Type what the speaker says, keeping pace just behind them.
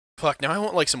Fuck, now I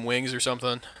want like some wings or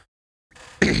something.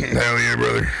 Hell yeah,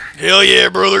 brother. Hell yeah,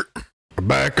 brother.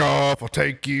 Back off, I'll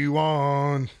take you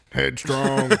on.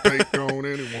 Headstrong, take on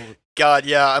anyone. God,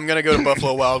 yeah, I'm gonna go to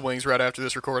Buffalo Wild Wings right after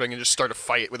this recording and just start a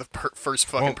fight with the first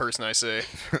fucking person I see.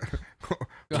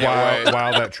 While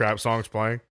that trap song's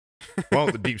playing. Well,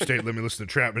 the deep state let me listen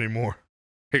to trap anymore.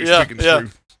 Hey, Yeah, speaking yeah.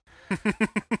 truth.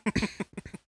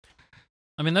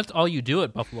 I mean, that's all you do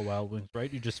at Buffalo Wild Wings,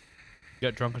 right? You just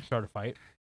get drunk and start a fight.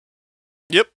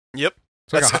 Yep.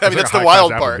 It's like That's- I mean, it's that's the high-class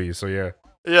wild part. Applebee's, so yeah.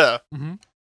 Yeah. Mm-hmm.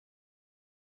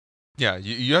 Yeah,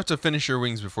 you have to finish your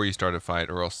wings before you start a fight,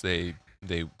 or else they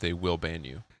will ban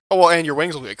you. Oh well, and your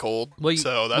wings will get cold. Well,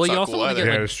 so that's well, you not also cool wanna either. get,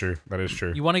 Yeah, like- that is true. That is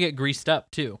true. You want to get greased up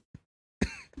too.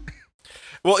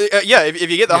 Well, yeah, if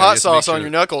you get the Yeah, you hot have to make sauce on sure- your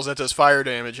knuckles, that does fire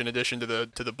damage in addition to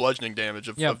the bludgeoning damage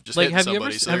of just hitting have you somebody.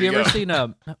 ever So have there you ever go. seen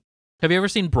have you ever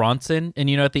seen Bronson? And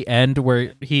at the end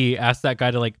where he asked that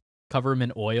guy to like cover him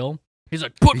in oil, he's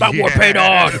like, "Put my war paint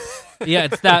on." Yeah,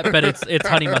 it's that, but it's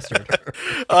honey mustard.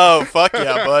 Oh fuck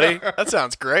yeah, buddy! That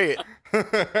sounds great.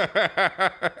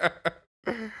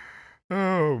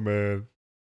 Oh man,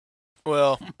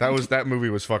 Well, that movie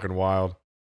was fucking wild.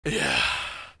 yeah.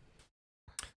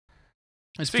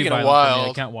 It's Speaking too of violent for me, I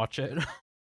wild- can't watch it.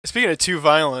 Speaking of too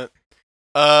violent,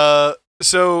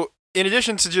 so in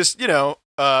addition to just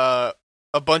a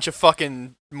bunch of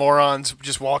fucking morons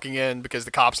just walking in because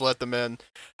the cops let them in,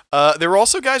 there were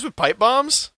also guys with pipe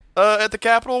bombs at the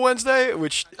Capitol Wednesday,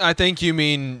 which I think you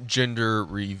mean gender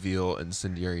reveal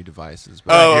incendiary devices.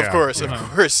 But oh, yeah. of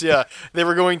course, yeah. They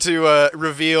were going to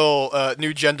reveal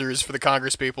new genders for the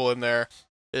Congress people in there.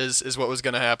 Is what was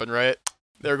going to happen, right?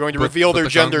 They were going to reveal but their the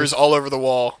genders Congress- all over the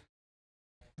wall.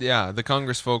 yeah, the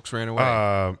Congress folks ran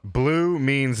away. Blue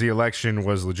means the election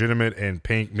was legitimate, and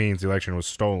pink means the election was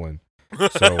stolen.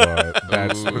 So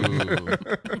that's. Ooh.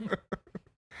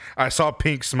 I saw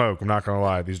pink smoke. I'm not gonna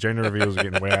lie; these gender reveals are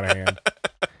getting way out of hand.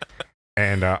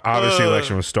 And obviously, the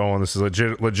election was stolen. This is a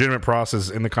legitimate process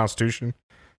in the Constitution.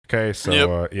 Okay, so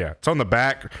Yep. yeah, it's on the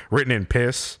back, written in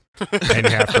piss, and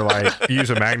you have to like use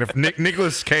a magnifying.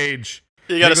 Nicholas Cage.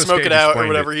 You got to Nicolas smoke Cage it out or explained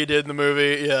whatever he did in the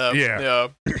movie. Yeah, Yeah.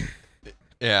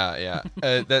 Yeah.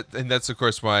 That's of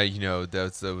course why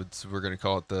that's we're gonna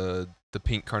call it the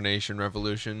pink carnation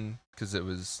revolution, because it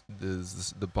was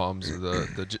the bombs of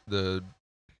the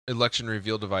election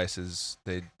reveal devices.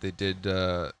 They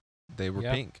were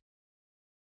Yeah. pink.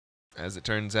 As it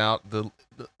turns out, the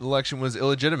election was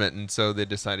illegitimate, and so they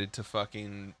decided to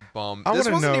fucking bomb. I This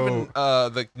wanna wasn't know-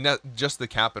 even just the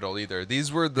Capitol either.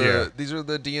 These were the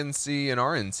DNC and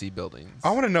RNC buildings.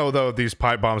 I want to know though, if these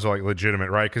pipe bombs are like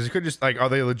legitimate, right? Because you could just like, are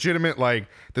they legitimate? Like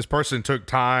this person took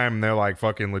time, and they're like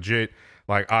fucking legit,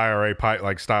 like IRA pipe,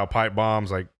 like style pipe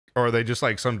bombs, like, or are they just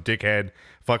like some dickhead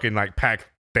fucking like packed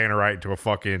Thanarite into a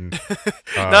fucking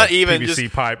Not even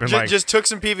PVC pipe and just took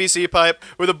some PVC pipe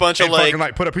with a bunch of and fucking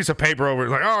like put a piece of paper over it,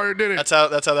 like, oh, you did it. That's how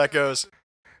that goes.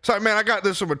 It's like, man, I got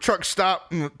this from a truck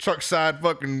stop, truck side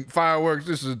fucking fireworks.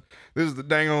 This is the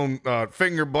dang on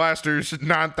Finger Blasters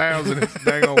 9000. It's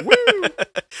dang on woo.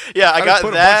 Yeah, I just got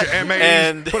put that a bunch of M80s,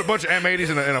 and put a bunch of M80s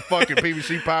in a fucking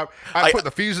PVC pipe. I put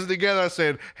the fuses together. I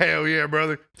said, hell yeah,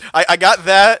 brother. I got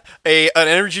that an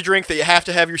energy drink that you have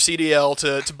to have your CDL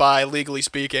to buy, legally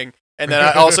speaking. And then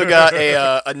I also got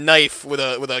a knife with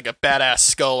like a badass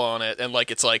skull on it, and like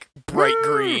it's like bright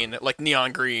green, like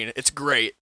neon green. It's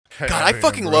great. God, I Hell yeah,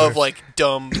 fucking brother. love like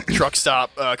dumb truck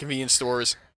stop convenience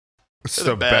stores. It's They're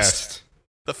the the best. best.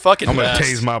 The fucking I'm gonna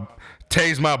best.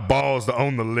 tase my balls to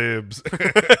own the libs.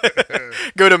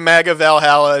 Go to MAGA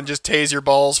Valhalla and just tase your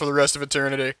balls for the rest of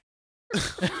eternity.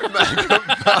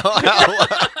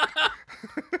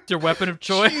 It's your weapon of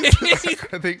choice.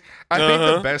 I think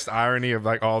the best irony of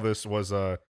like all this was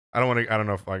I don't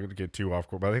know if I could get too off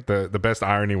course, but I think the best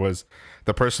irony was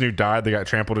the person who died, they got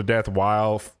trampled to death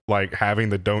while like having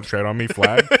the "Don't Tread on Me"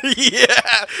 flag.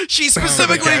 Yeah, she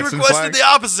specifically Gadsden requested flag? the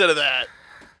opposite of that.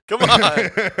 Come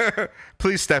on.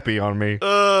 Please steppy on me.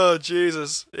 Oh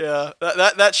Jesus, yeah,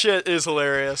 that shit is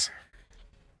hilarious.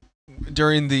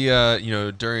 During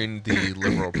the during the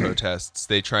liberal protests,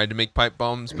 they tried to make pipe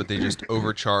bombs, but they just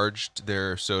overcharged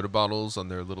their soda bottles on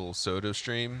their little soda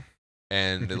stream,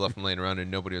 and they left them laying around,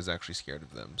 and nobody was actually scared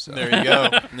of them. So There you go.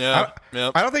 Yeah,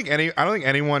 yep. I don't think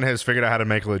anyone has figured out how to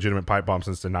make a legitimate pipe bomb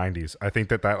since the 90s. I think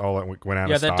that all went out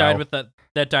Yeah, of style.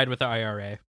 that died with the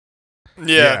IRA.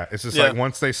 Yeah, it's just yeah. like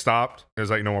once they stopped, there's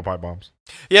like no more pipe bombs.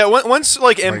 Yeah, once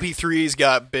like MP3s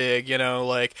got big,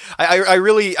 like I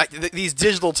really these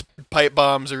digital pipe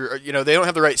bombs are they don't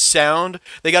have the right sound.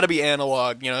 They got to be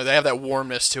analog. They have that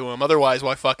warmness to them. Otherwise,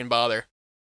 why fucking bother?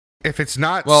 If it's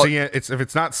not Well- if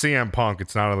it's not CM Punk,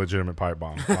 it's not a legitimate pipe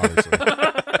bomb. Obviously.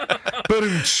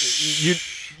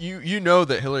 You know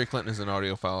that Hillary Clinton is an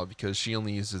audiophile because she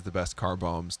only uses the best car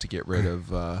bombs to get rid of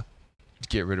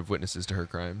witnesses to her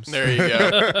crimes. There you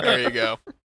go. There you go.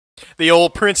 The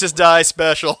old Princess Di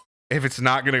special. If it's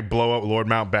not gonna blow up Lord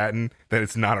Mountbatten, then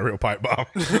it's not a real pipe bomb.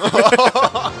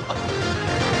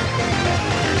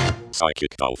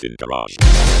 Psychic Dolphin Garage.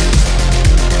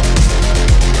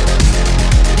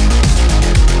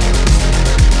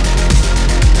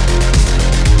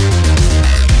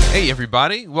 Hey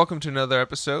everybody, welcome to another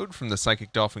episode from the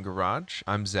Psychic Dolphin Garage.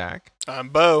 I'm Zach. I'm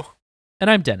Bo.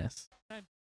 And I'm Dennis.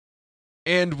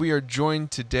 And we are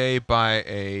joined today by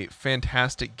a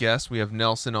fantastic guest. We have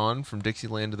Nelson on from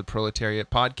Dixieland to the Proletariat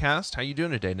podcast. How you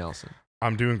doing today, Nelson?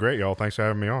 I'm doing great, y'all. Thanks for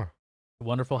having me on.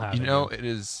 Wonderful having You know, it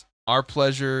is our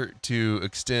pleasure to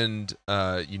extend,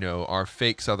 our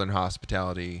fake Southern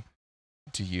hospitality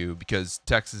to you because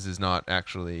Texas is not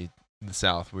actually the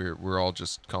South. We're all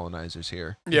just colonizers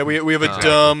here. Yeah, we have a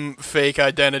dumb fake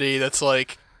identity that's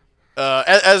like,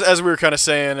 as we were kind of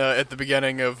saying at the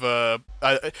beginning of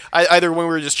either when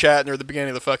we were just chatting or at the beginning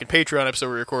of the fucking Patreon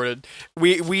episode we recorded,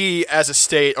 we as a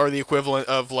state are the equivalent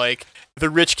of like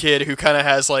the rich kid who kind of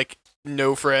has like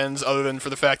no friends other than for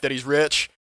the fact that he's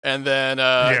rich, and then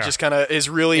just kind of is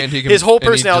really his whole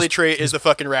personality trait is the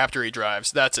fucking Raptor he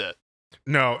drives. That's it.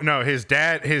 No, his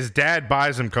dad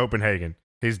buys him Copenhagen.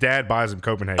 His dad buys him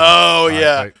Copenhagen. Oh,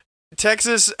 yeah.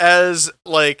 Texas, as,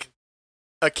 like,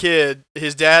 a kid,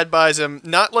 his dad buys him,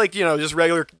 not, like, just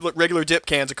regular dip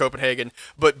cans of Copenhagen,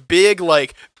 but big,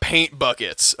 like, paint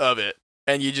buckets of it.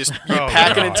 And you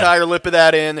pack an entire lip of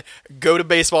that in, go to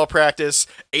baseball practice,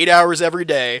 8 hours every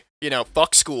day,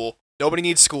 fuck school. Nobody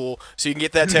needs school, so you can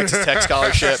get that Texas Tech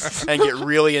scholarship and get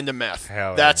really into meth.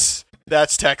 Hell That's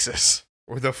Texas.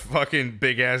 Or the fucking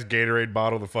big-ass Gatorade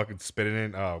bottle to fucking spit it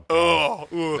in. Oh,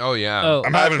 Oh yeah. Oh,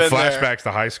 I'm having I've been flashbacks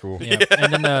to high school.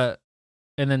 yeah.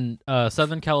 And then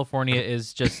Southern California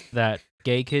is just that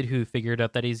gay kid who figured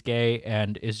out that he's gay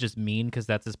and is just mean because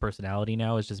that's his personality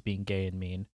now, is just being gay and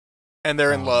mean. And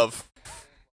they're in love.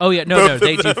 Oh yeah, no,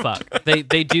 they do fuck. They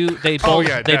both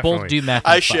definitely. do meth.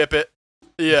 I and fuck. ship it.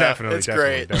 Yeah, Definitely, it's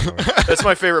definitely, great. definitely. That's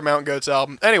my favorite Mountain Goats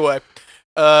album. Anyway,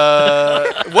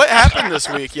 what happened this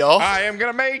week, y'all? I am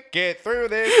gonna make it through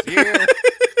this year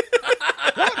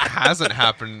What hasn't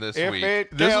happened this if week?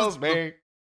 it This kills is- me.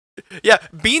 Yeah,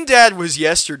 Bean Dad was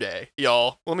yesterday,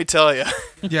 y'all. Let me tell you.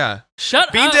 Yeah.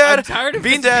 Shut Bean up! Dad- I'm tired of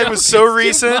Bean this Dad joke. was so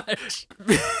It's too recent. much.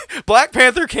 Black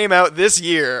Panther came out this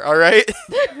year, all right?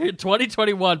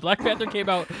 2021. Black Panther came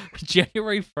out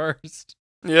January 1st.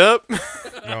 Yep.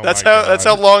 Oh That's my how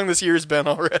God. long this year's been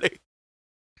already.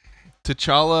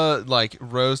 T'Challa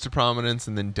rose to prominence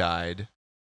and then died.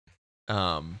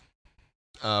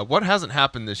 What hasn't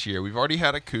happened this year? We've already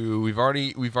had a coup. We've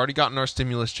already gotten our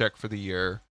stimulus check for the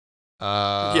year.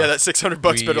 Yeah, that $600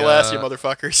 better we, last, you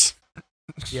motherfuckers.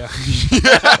 Yeah.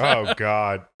 Oh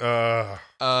God.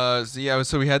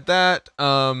 So we had that.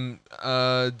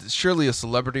 Surely a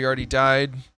celebrity already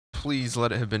died. Please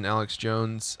let it have been Alex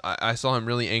Jones. I saw him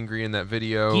really angry in that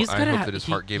video. He's I gonna hope ha- that his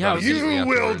he- heart gave yeah, out immediately You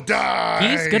will afterwards. die.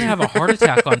 He's gonna have a heart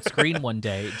attack on screen one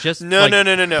day. Just No.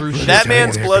 through shit. That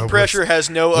man's Hey, blood Cobras. pressure has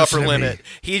no Listen upper to me. limit.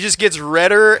 He just gets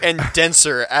redder and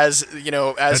denser as he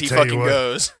tell you fucking what.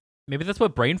 goes. Maybe that's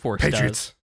what Brain Force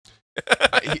Patriots.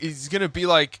 He's gonna be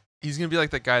like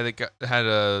that guy that had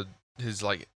his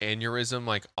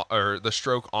aneurysm or the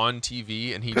stroke on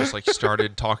TV, and he just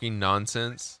started talking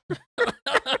nonsense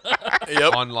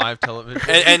Yep. on live television.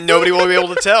 And nobody will be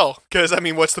able to tell because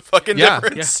what's the fucking Yeah.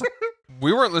 difference?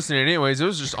 We weren't listening anyways. It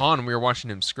was just on, and we were watching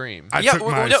him scream. I Yeah, took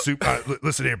my no.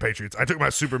 listen here, Patriots. I took my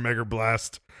super mega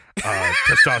blast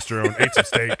testosterone, ate some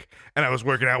steak, and I was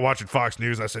working out watching Fox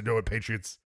News. I said, "No, what,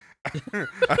 Patriots."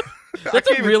 That's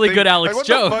a really good Alex what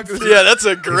the Jones. fuck is Yeah, that's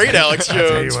a great Alex I'll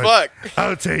tell you Jones. what. Fuck.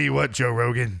 I'll tell you what, Joe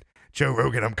Rogan. Joe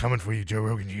Rogan, I'm coming for you, Joe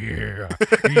Rogan. Yeah,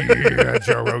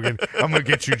 Joe Rogan. I'm gonna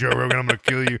get you, Joe Rogan. I'm gonna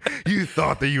kill you. You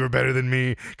thought that you were better than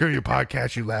me. Go to your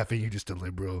podcast, you laughing. You just a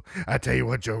liberal. I tell you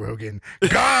what, Joe Rogan.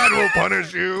 God will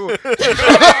punish you.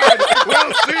 God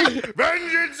will see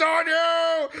vengeance on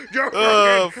you, Joe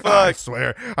Oh, Rogan.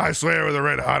 fuck. I swear with a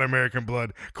red hot American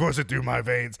blood coursing through my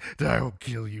veins that I will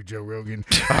kill you, Joe Rogan.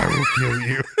 I will kill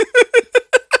you.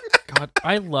 God,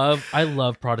 I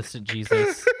love Protestant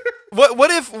Jesus.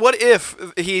 What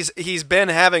if he's been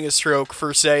having a stroke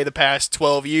for say the past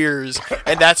 12 years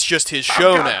and that's just his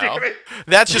show God now? damn it.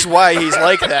 That's just why he's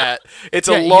like that. It's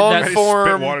Yeah, a he- long that's- Spit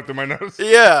form. water through my nose.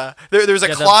 Yeah, there's a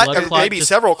Yeah, that clot, blood clot maybe just-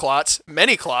 several clots,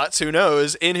 many clots, who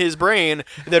knows, in his brain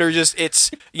that are just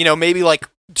maybe like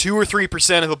 2 or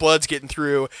 3% of the blood's getting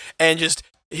through, and just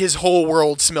his whole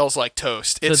world smells like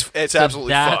toast. It's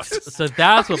absolutely fucked. So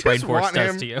that's what Brain just Force want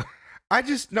does him- to you. I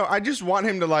just want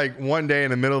him to like one day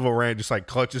in the middle of a rant just like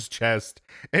clutch his chest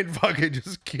and fucking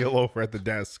just keel over at the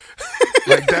desk.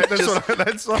 Like that's what I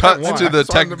Cuts want. to I the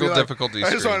just want him to be technical like- difficulty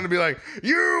I just screen. want him to be like,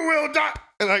 "You will die,"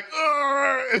 and like,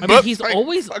 I mean, he's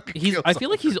always he's. I feel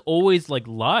like he's always like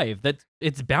live. That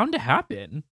it's bound to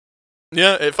happen.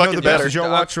 Yeah, it fucking the better. best is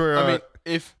y'all watch where I mean,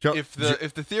 if Joe- if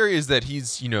the theory is that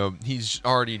he's he's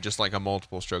already just like a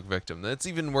multiple stroke victim, that's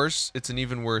even worse. It's an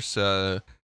even worse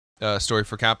story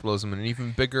for capitalism and an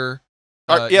even bigger.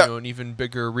 An even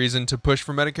bigger reason to push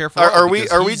for Medicare for all. Are we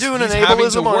because doing he's having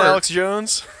to ableism on work- Alex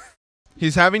Jones?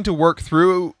 He's having to work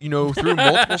through through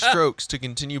multiple strokes to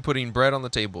continue putting bread on the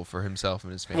table for himself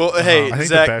and his family. Well, hey, I think the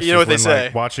Zach, best you know is what they when, say.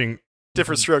 like, watching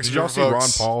Different strokes Did for y'all see different Ron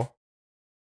folks. Paul?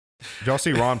 Did y'all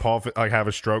see Ron Paul like have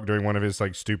a stroke during one of his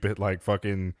like stupid like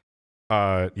fucking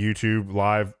YouTube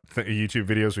live YouTube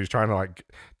videos where he's trying to like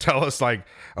tell us like,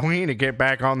 oh, we need to get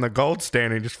back on the gold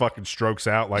standard, and he just fucking strokes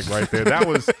out like right there. That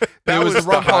was That was the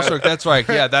Ron Paul stroke. That's right.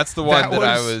 Yeah, that's the one that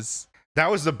I was- was. That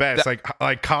was the best.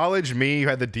 Like college me, you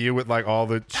had to deal with like all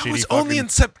the That shitty was fucking only in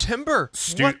September.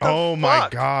 What the oh my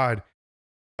fuck? god.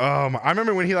 I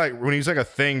remember when he was like a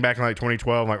thing back in like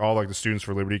 2012, like all like the Students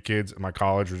for Liberty kids at my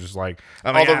college were just like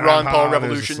All the Ron Paul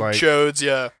Revolution Revolution like, shows,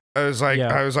 yeah. I was like,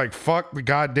 Yeah. fuck the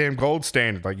goddamn gold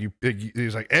standard. Like he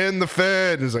was like, end the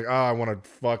Fed. And he's like, oh, I want to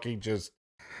fucking just.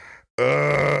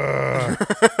 Yeah.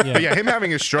 But yeah, him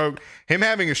having a stroke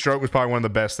was probably one of the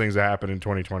best things that happened in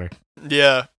 2020.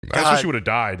 Yeah. I God. wish he would have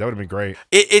died. That would have been great.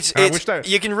 It's I wish that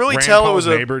you can really Rand tell it Paul's was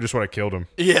a neighbor just would have killed him.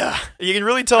 Yeah, you can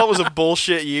really tell it was a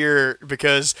bullshit year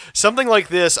because something like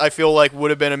this I feel like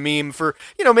would have been a meme for,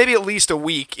 maybe at least a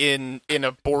week in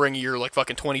a boring year like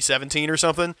fucking 2017 or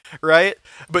something, right?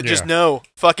 But just Yeah. no,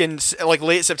 fucking like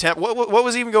late September. What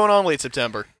was even going on late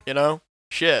September,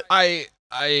 Shit. I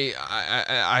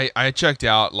checked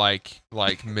out like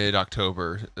mid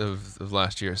October of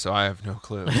last year, so I have no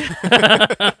clue.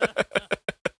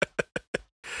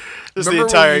 Just the Remember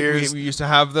entire when year. we used to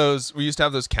have those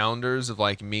calendars of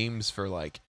like memes for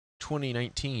like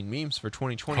 2019, memes for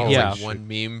 2020. It was Yeah. like one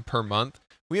meme per month.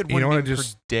 We had You one know what meme I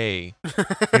just- per day.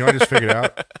 You know, I just figured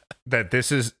out that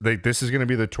this is going to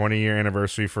be the 20-year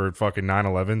anniversary for fucking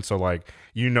 9/11. So like,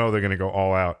 they're going to go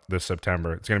all out this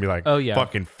September. It's going to be like, Oh, yeah.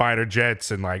 fucking fighter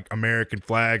jets and like American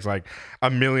flags. Like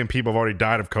 1 million people have already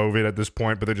died of COVID at this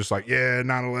point, but they're just like, yeah,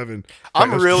 9/11.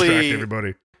 I'm Let's really- distract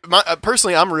everybody.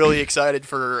 Personally, I'm really excited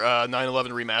for 9/11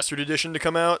 Remastered Edition to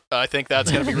come out. I think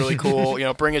that's going to be really cool.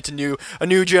 Bring it to a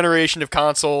new generation of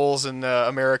consoles and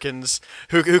Americans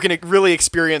who can really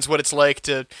experience what it's like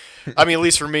to, at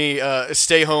least for me,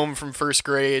 stay home from first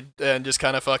grade and just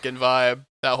kind of fucking vibe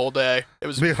that whole day. It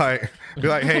was Be like,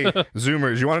 hey,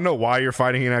 Zoomers, you want to know why you're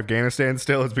fighting in Afghanistan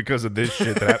still? It's because of this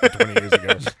shit that happened 20 years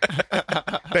ago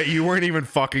that you weren't even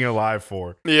fucking alive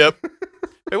for. Yep.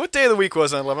 Hey, what day of the week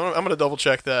was 9/11? I'm gonna double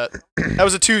check that. That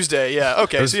was a Tuesday. Yeah.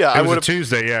 Okay. It was, So yeah, it I was would a have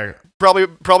Tuesday. Yeah,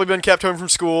 probably been kept home from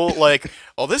school. Like,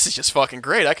 oh, this is just fucking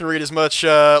great. I can read as much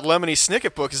Lemony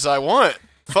Snicket book as I want.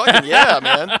 Fucking yeah,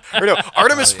 man. Or no,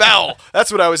 Artemis Fowl.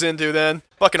 That's what I was into then.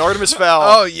 Fucking Artemis Fowl.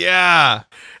 Oh yeah.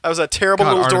 I was a terrible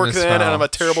God, little dork Artemis then, and Fowl. I'm a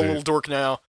terrible Shit. little dork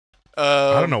now.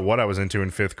 I don't know what I was into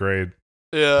in 5th grade.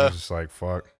 I Yeah, was just like,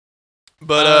 fuck.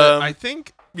 but I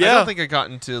think I yeah, don't think I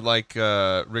got into like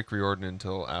Rick Riordan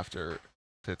until after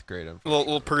 5th grade.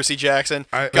 little Percy Jackson.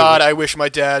 I God, I wish my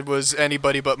dad was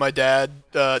anybody but my dad.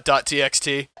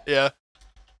 .txt. Yeah,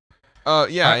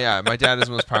 Yeah. My dad is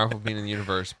the most powerful being in the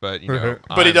universe, but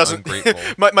But he I'm doesn't.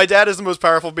 ungrateful. my dad is the most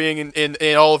powerful being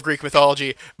in all of Greek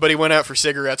mythology, but he went out for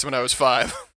cigarettes when I was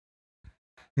 5.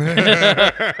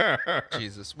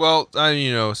 Jesus. Well,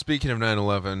 speaking of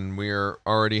 9/11, we are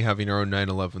already having our own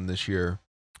 9/11 this year.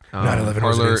 9/11 was an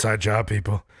Parler, inside job,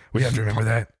 people. We have to remember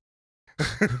that.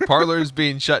 Parler is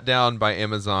being shut down by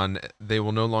Amazon. They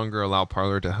will no longer allow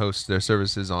Parler to host their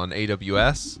services on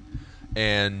AWS,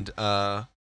 and All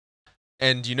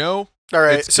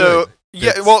right, It's so good. yeah,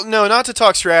 It's- well, no, not to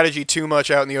talk strategy too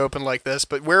much out in the open like this,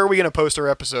 but where are we gonna post our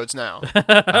episodes now?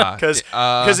 Because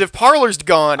if Parler's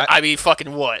gone,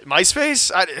 fucking what?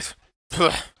 MySpace? I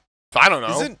don't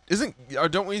know.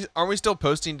 aren't we still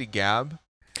posting to Gab?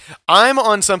 I'm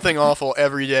on something awful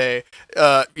every day.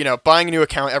 Buying a new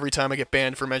account every time I get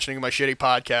banned for mentioning my shitty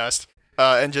podcast.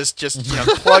 And just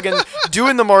plugging,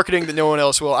 doing the marketing that no one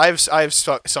else will. I've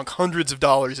sunk hundreds of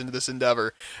dollars into this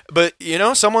endeavor, but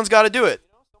someone's got to do it.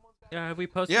 Yeah, have we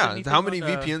posted? Yeah. anything How many on,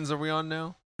 VPNs are we on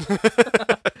now?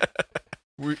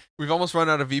 We've almost run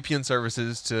out of VPN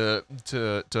services to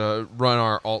run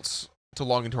our alts to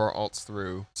log into our alts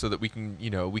through so that we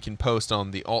can post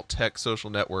on the alt tech social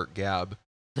network Gab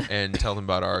and tell them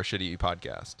about our shitty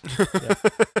podcast.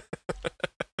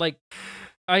 Like,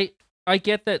 I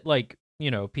get that, like,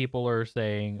 people are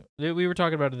saying, we were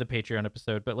talking about it in the Patreon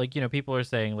episode, but like, people are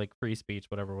saying like free speech,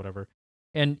 whatever.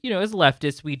 And, as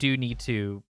leftists, we do need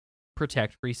to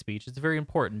protect free speech. It's very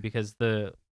important because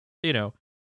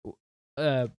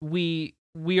we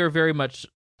are very much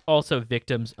also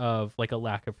victims of like a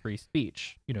lack of free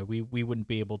speech. We wouldn't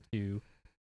be able to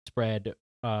spread,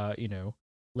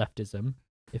 leftism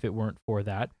if it weren't for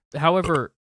that.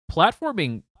 However,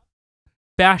 platforming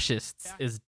fascists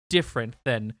is different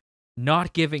than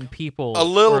not giving people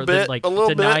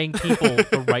denying people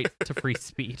the right to free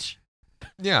speech.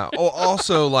 Yeah.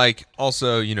 Also,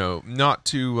 not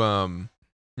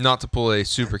to pull a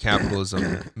super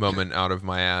capitalism moment out of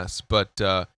my ass,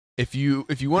 but if you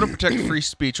want to protect free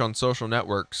speech on social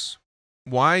networks,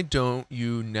 why don't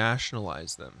you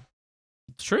nationalize them?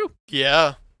 It's true.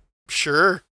 Yeah,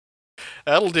 sure.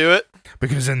 That'll do it.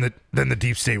 Because then the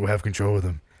deep state will have control of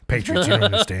them. Patriots, you don't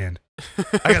understand.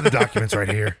 I got the documents right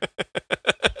here.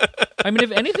 I mean,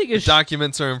 if anything is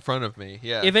documents are in front of me.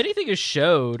 Yeah. If anything is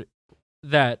showed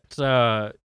that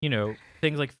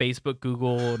things like Facebook,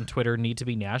 Google, and Twitter need to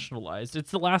be nationalized,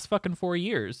 it's the last fucking 4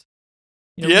 years.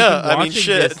 Yeah, I mean,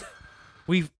 shit.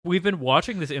 We've been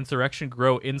watching this insurrection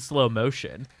grow in slow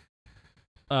motion.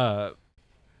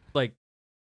 Like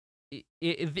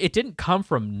it didn't come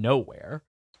from nowhere.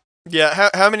 Yeah,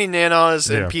 how many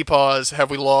nanas and peepaws have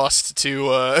we lost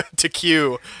to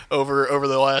Q over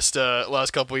the last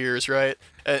couple of years, right?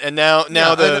 And now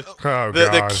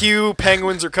the Q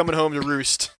penguins are coming home to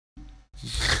roost.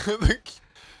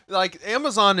 Like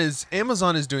Amazon is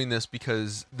doing this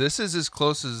because this is as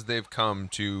close as they've come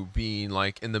to being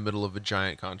like in the middle of a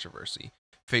giant controversy.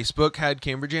 Facebook had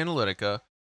Cambridge Analytica.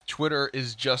 Twitter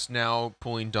is just now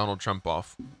pulling Donald Trump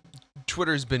off.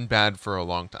 Twitter's been bad for a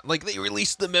long time. Like they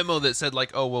released the memo that said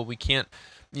like, oh well, we can't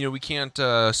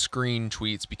screen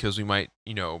tweets because we might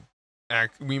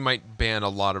ban a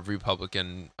lot of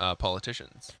Republican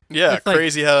politicians. Yeah, it's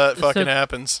crazy how that fucking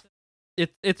happens.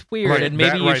 It's weird, like, and maybe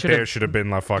that you right there should have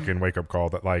been a fucking wake up call.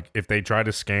 That like if they try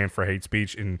to scan for hate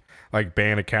speech and like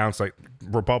ban accounts, like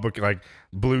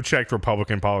blue checked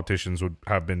Republican politicians would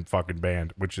have been fucking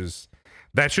banned.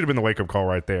 That should have been the wake up call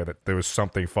right there. That there was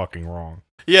something fucking wrong.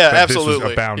 Yeah, that absolutely. This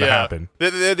was bound to happen.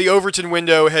 The Overton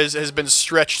window has been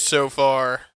stretched so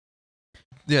far.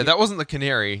 Yeah, that wasn't the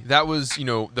canary. That was,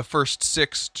 the first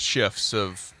 6 shifts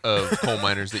of coal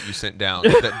miners that you sent down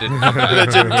that didn't come back.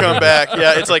 That didn't come back.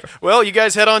 Yeah, it's like, well, you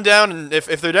guys head on down, and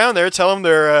if they're down there, tell them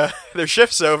their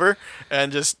shift's over,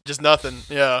 and just nothing.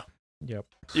 Yeah. Yep.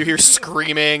 You hear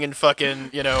screaming and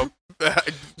fucking,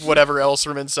 whatever else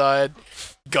from inside.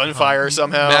 Gunfire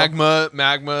somehow.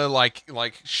 Magma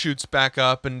like shoots back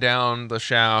up and down the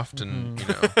shaft, and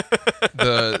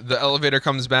the elevator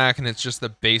comes back, and it's just the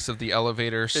base of the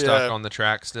elevator stuck on the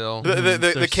track still.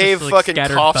 The cave fucking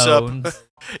coughs bones. up.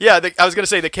 Yeah, I was gonna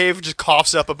say the cave just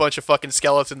coughs up a bunch of fucking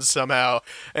skeletons somehow,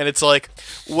 and it's like,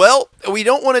 well, we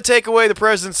don't want to take away the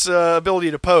president's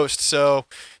ability to post, so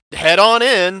head on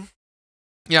in.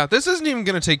 Yeah, this isn't even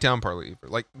gonna take down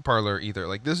Parler either.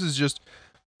 Like this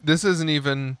isn't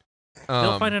even.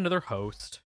 They'll find another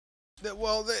host.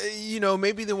 Well,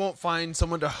 maybe they won't find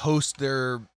someone to host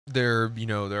their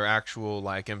actual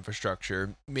like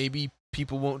infrastructure. Maybe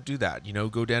people won't do that.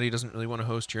 GoDaddy doesn't really want to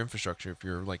host your infrastructure if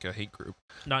you're like a hate group.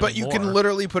 Not but anymore. You can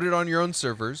literally put it on your own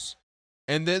servers.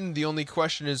 And then the only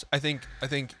question is, I think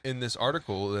in this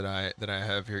article that I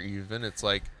have here, even it's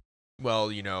like, well,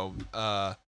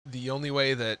 the only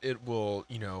way that it will,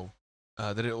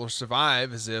 that it will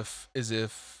survive is if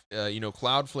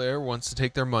Cloudflare wants to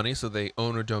take their money, so they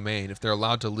own a domain, if they're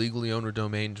allowed to legally own a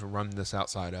domain to run this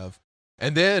outside of,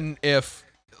 and then if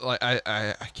like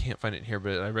I can't find it in here,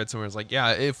 but I read somewhere it's like,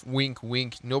 yeah, if wink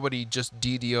nobody just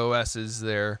DDoS's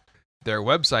their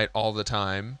website all the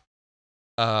time,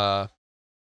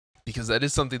 because that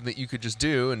is something that you could just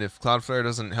do, and if Cloudflare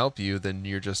doesn't help you, then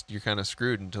you're kind of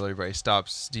screwed until everybody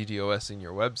stops DDoSing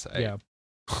your website. Yeah.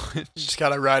 Just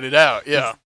gotta ride it out.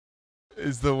 Yeah.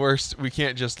 Is the worst. We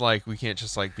can't just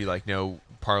be like, no,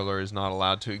 Parler is not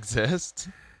allowed to exist.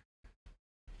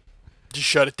 Just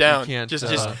shut it down.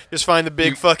 Just find the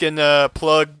big fucking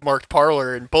plug marked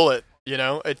Parler and pull it.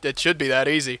 It should be that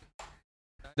easy.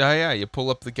 Yeah, you pull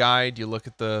up the guide, you look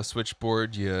at the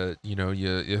switchboard, you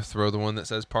throw the one that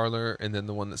says Parler, and then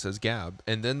the one that says Gab,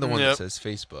 and then the one that says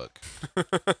Facebook.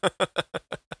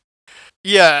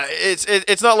 Yeah,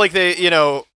 it's not like they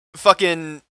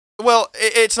fucking Well,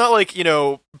 it's not like,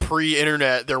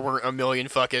 pre-internet there weren't a million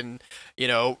fucking,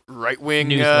 right-wing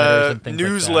Newsletters and things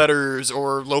like that. newsletters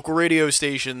or local radio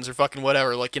stations or fucking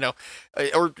whatever. Like,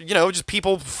 just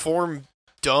people form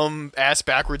dumb ass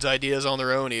backwards ideas on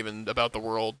their own even about the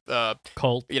world.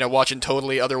 Cult. Watching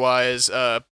totally otherwise,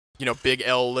 big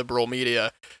L liberal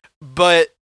media. But,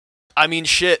 I mean,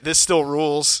 shit, this still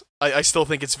rules. I still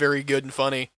think it's very good and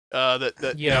funny that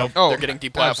they're getting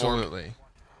deplatformed. Absolutely.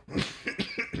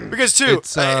 Because too,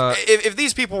 It's, if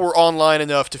these people were online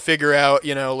enough to figure out,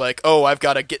 I've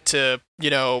got to get to,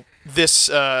 this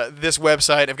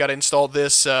website, I've got to install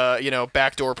this,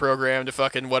 backdoor program to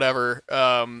fucking whatever,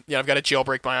 I've got to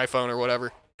jailbreak my iPhone or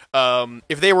whatever.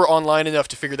 If they were online enough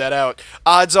to figure that out,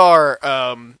 odds are,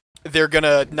 they're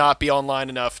gonna not be online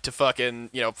enough to fucking,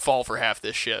 fall for half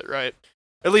this shit, right?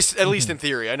 At least in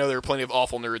theory. I know there are plenty of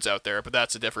awful nerds out there, but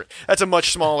that's a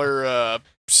much smaller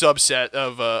subset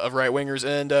of right wingers.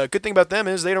 And good thing about them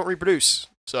is they don't reproduce.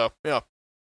 So yeah.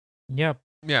 Yeah.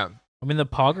 Yeah. I mean, the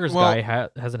Poggers Well- guy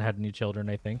hasn't had any children,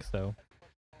 I think, so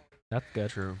that's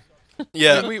good. True.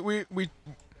 Yeah.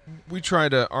 We try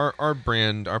to our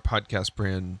podcast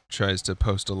brand tries to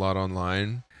post a lot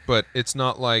online, but it's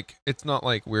not like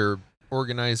we're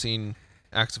organizing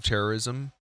acts of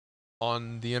terrorism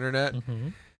on the internet.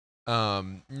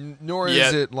 Nor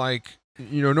is it like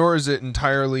nor is it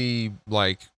entirely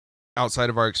like outside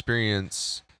of our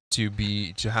experience to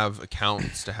have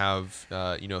accounts, to have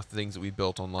things that we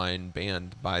built online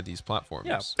banned by these platforms.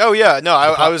 Yeah. Oh yeah, no,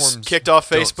 I was platforms kicked off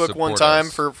don't Facebook one support time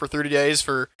us. for 30 days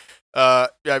for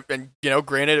and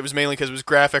granted it was mainly because it was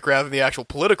graphic rather than the actual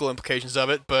political implications of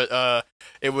it, but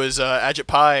it was Ajit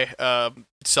Pai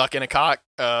sucking a cock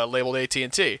labeled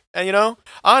AT&T. And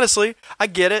honestly, I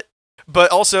get it.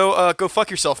 But also, go fuck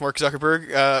yourself, Mark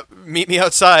Zuckerberg. Meet me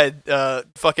outside.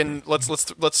 Fucking let's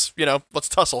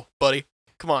tussle, buddy.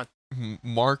 Come on.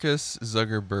 Marcus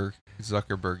Zuckerbergius.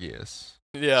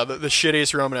 Yeah, the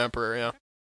shittiest Roman emperor. Yeah.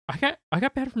 I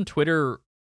got banned from Twitter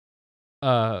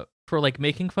for like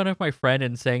making fun of my friend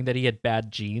and saying that he had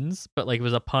bad genes, but like it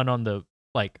was a pun on the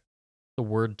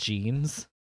word jeans.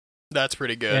 That's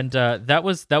pretty good. And that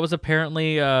was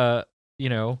apparently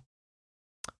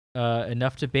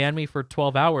enough to ban me for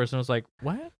 12 hours, and I was like,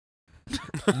 what?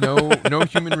 No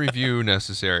human review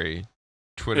necessary.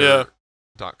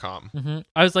 Twitter.com.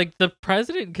 I was like, the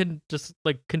president can just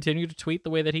like continue to tweet the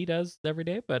way that he does every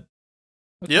day, but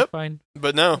okay, Yep. fine.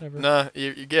 But no, Whatever. nah,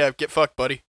 get fucked,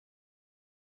 buddy.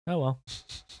 Oh well.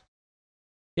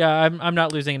 Yeah, I'm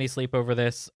not losing any sleep over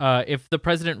this. If the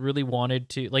president really wanted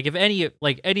to, like, if any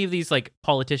of these like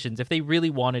politicians, if they really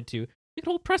wanted to, they could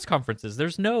hold press conferences.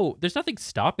 There's nothing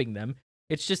stopping them.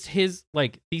 It's just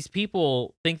these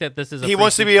people think that this is. He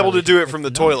wants to be able to do it from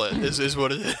the toilet. Is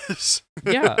what it is.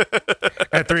 Yeah.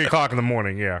 At 3:00 in the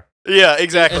morning. Yeah. Yeah,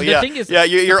 exactly. And the Yeah, thing is, yeah. the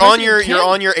You're on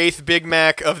president your can- 8th Big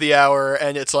Mac of the hour,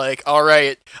 and it's like, all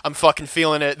right, I'm fucking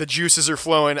feeling it. The juices are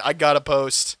flowing. I gotta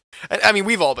post. And I mean,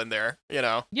 we've all been there,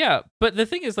 Yeah, but the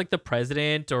thing is, like, the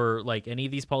president or like any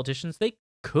of these politicians, they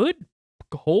could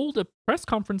hold a press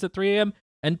conference at 3 a.m.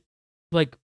 and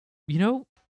like,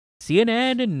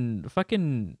 CNN and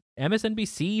fucking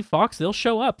MSNBC, Fox, they'll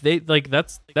show up. They like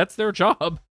that's their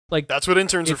job. Like That's what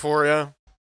interns are for. Yeah.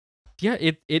 yeah,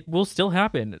 it will still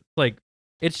happen. Like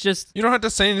it's just You don't have to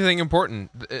say anything important.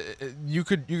 You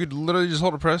could literally just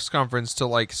hold a press conference to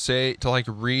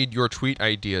read your tweet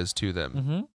ideas to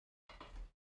them.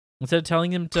 instead of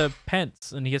telling him to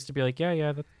Pence, and he has to be like,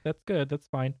 yeah, that's good, that's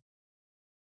fine.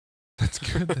 That's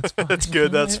good. That's fine. That's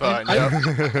good. That's fine.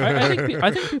 Yeah. I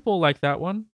think people like that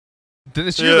one.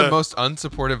 Dennis, you're Yeah. the most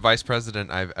unsupportive vice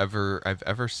president I've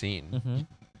ever seen.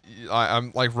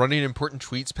 I'm like running important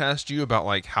tweets past you about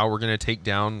like how we're gonna take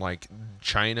down like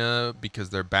China because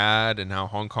they're bad and how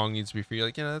Hong Kong needs to be free. You're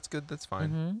like, yeah, that's good. That's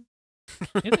fine.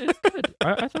 It's good.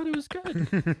 I thought it was good.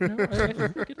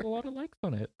 I get a lot of likes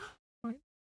on it.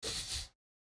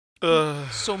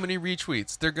 So many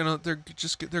retweets. They're gonna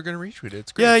retweet it.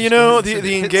 It's great. Yeah, Just go ahead and the send it.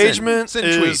 Hit send. engagement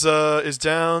Send tweet. is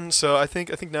down, so I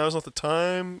think now is not the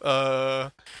time.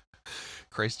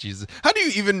 Christ Jesus. How do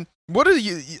you even? What are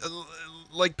you?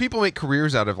 Like people make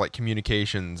careers out of like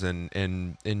communications and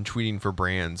tweeting for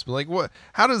brands. But like what?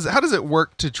 How does it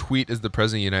work to tweet as the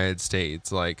president of the United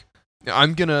States? Like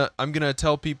I'm gonna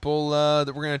tell people that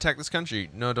we're gonna attack this country.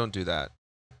 No, don't do that.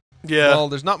 Yeah. Well,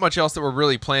 there's not much else that we're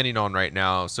really planning on right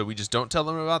now, so we just don't tell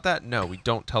them about that. No, we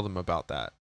don't tell them about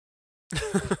that.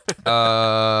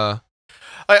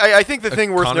 I think the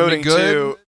thing worth Economy noting good?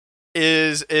 too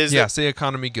is Yeah, that, say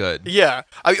economy good. yeah.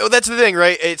 That's the thing,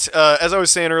 right? It's as I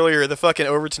was saying earlier, the fucking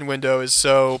Overton window is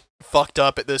so fucked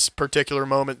up at this particular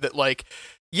moment that like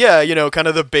yeah, kind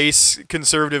of the base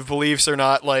conservative beliefs are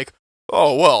not like,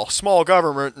 oh well, small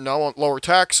government and I want lower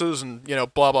taxes and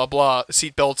blah blah blah.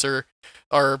 Seatbelts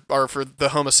are for the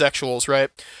homosexuals, right?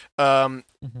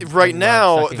 Right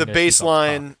now, the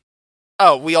baseline.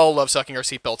 Oh, we all love sucking our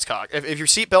seatbelts cock. If your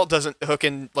seatbelt doesn't hook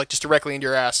in like just directly into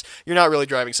your ass, you're not really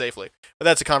driving safely. But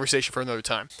that's a conversation for another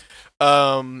time.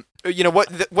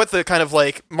 What the kind of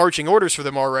like marching orders for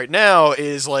them are right now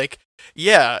is like,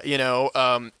 yeah,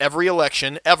 every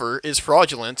election ever is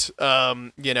fraudulent.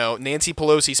 Nancy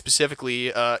Pelosi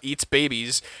specifically eats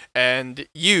babies, and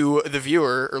you, the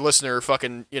viewer or listener,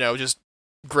 fucking just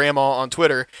grandma on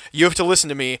Twitter, you have to listen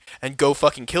to me and go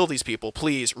fucking kill these people,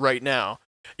 please, right now.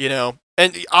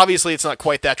 And obviously it's not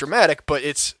quite that dramatic, but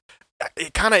it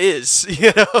kind of is,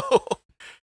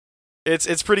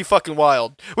 It's pretty fucking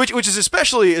wild, which is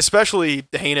especially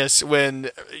heinous when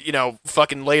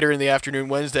fucking later in the afternoon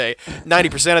Wednesday,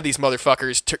 90% of these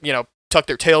motherfuckers tuck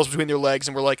their tails between their legs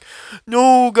and we're like,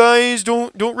 no guys,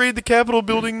 don't raid the Capitol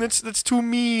building. That's too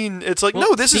mean. It's like,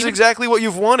 no, this is exactly what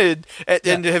you've wanted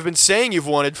and have been saying you've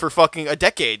wanted for fucking a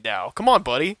decade now. Come on,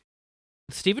 buddy.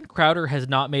 Steven Crowder has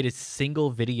not made a single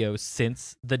video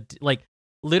since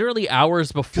literally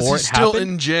hours before it happened. Still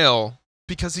in jail.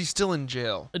 Because he's still in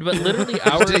jail. But literally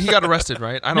hours. He got arrested,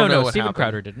 right? I don't know what Steven happened.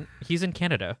 Crowder didn't. He's in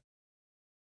Canada.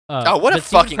 What a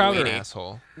fucking weenie.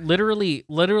 Asshole.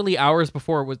 Literally hours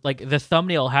before, it was like the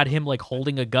thumbnail had him like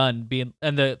holding a gun,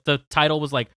 and the title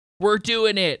was like, "We're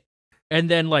doing it." And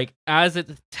then like as it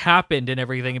happened and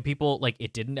everything, and people like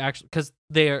it didn't actually, because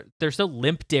they're so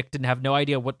limp-dicked and have no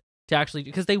idea what to actually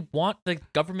do, because they want the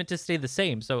government to stay the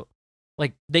same. So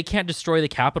like they can't destroy the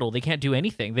Capitol, they can't do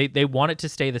anything. They want it to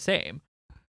stay the same.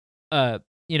 So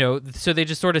they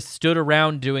just sort of stood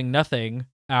around doing nothing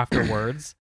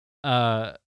afterwards.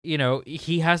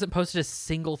 He hasn't posted a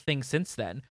single thing since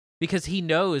then because he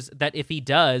knows that if he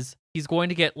does, he's going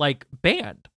to get like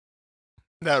banned.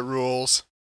 That rules.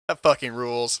 That fucking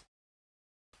rules.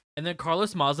 And then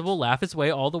Carlos Maza will laugh his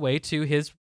way all the way to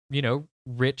his,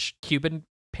 rich Cuban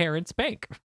parents' bank.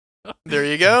 There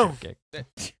you go.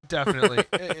 Definitely.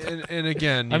 And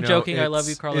again, I'm joking. I love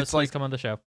you, Carlos. Please come on the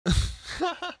show.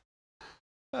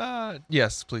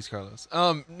 Yes, please, Carlos.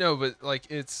 No, but like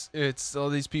it's all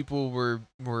these people were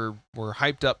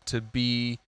hyped up to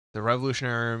be the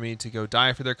Revolutionary Army, to go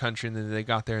die for their country, and then they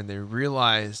got there and they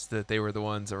realized that they were the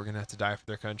ones that were gonna have to die for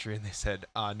their country, and they said,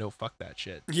 no, fuck that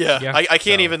shit. Yeah. I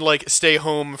can't even like stay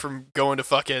home from going to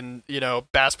fucking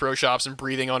Bass Pro Shops and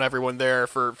breathing on everyone there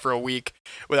for a week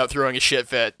without throwing a shit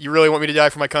fit. You really want me to die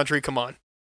for my country? Come on.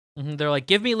 They're like,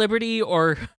 give me liberty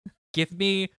or give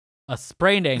me a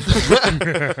sprained ankle.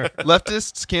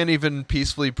 Leftists can't even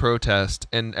peacefully protest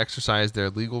and exercise their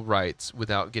legal rights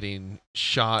without getting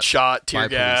shot, tear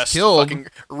gas, killed, fucking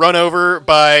run over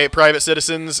by private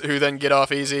citizens who then get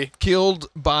off easy, killed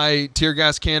by tear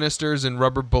gas canisters and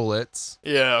rubber bullets.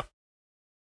 Yeah,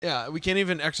 we can't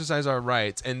even exercise our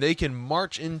rights, and they can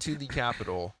march into the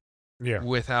Capitol. Yeah.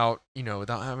 Without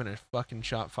having a fucking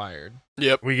shot fired.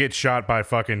 Yep. We get shot by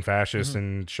fucking fascists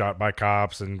and shot by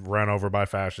cops and run over by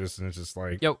fascists, and it's just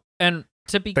like, and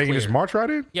to be they clear, can just march right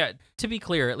in? Yeah, to be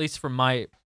clear, at least from my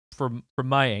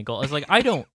angle, I was like, I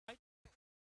don't.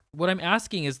 What I'm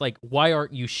asking is like, why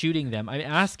aren't you shooting them? I'm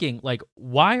asking like,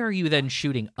 why are you then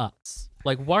shooting us?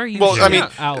 Like, why are you? Well, I mean,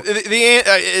 out?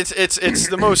 It's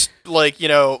the most like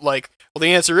Well,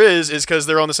 the answer is because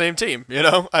they're on the same team.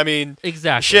 I mean,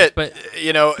 exactly. Shit, but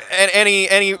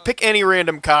and pick any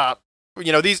random cop.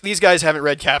 These guys haven't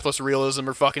read capitalist realism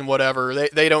or fucking whatever.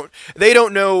 They don't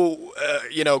know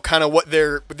kind of what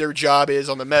their job is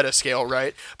on the meta scale,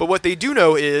 right? But what they do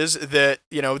know is that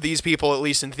these people, at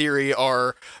least in theory,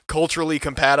 are culturally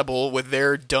compatible with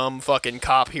their dumb fucking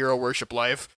cop hero worship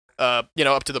life. Up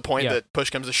to the point that push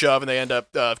comes to shove and they end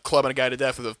up clubbing a guy to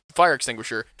death with a fire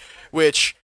extinguisher,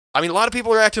 which. I mean, a lot of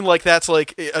people are acting like that's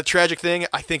like a tragic thing.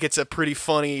 I think it's a pretty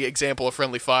funny example of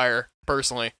friendly fire,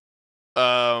 personally.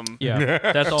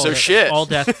 That's all. So shit. All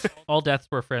deaths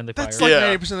were friendly fire. That's like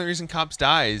 90% of the reason cops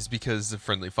die is because of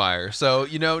friendly fire. So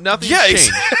nothing's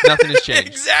changed. Nothing has changed.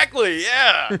 Exactly.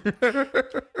 Yeah.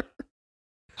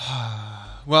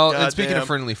 Well, and speaking of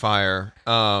friendly fire,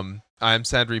 I'm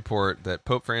sad to report that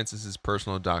Pope Francis's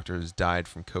personal doctor has died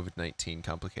from COVID-19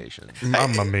 complications.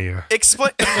 Mamma mia.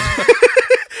 Explain.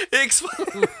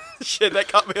 Shit, that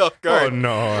caught me off guard.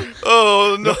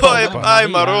 Oh no,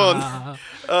 I'm Maron.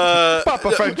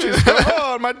 Papa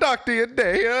Francisco, my doctor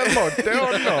today. Oh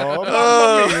no,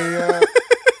 Mamma mia.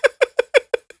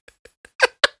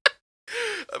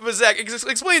 But Zach,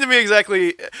 explain to me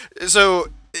exactly. So,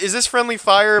 is this friendly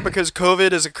fire because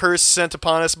COVID is a curse sent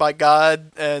upon us by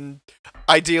God, and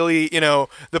ideally,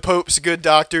 the Pope's good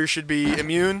doctor should be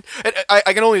immune. And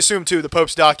I can only assume too the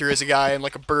Pope's doctor is a guy in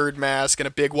like a bird mask and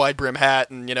a big wide brim hat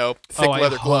and thick I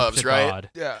leather hope gloves, to right? God.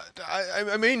 Yeah,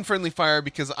 I made friendly fire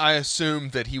because I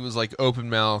assumed that he was like open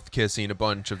mouth kissing a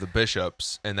bunch of the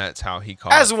bishops, and that's how he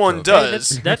caught. As one COVID. does.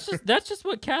 Hey, that's just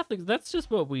what Catholics. That's just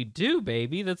what we do,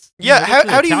 baby. That's Yeah, that's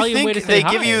the how do you Italian way think to say they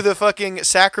give hi. you the fucking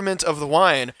sacrament of the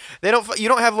wine? You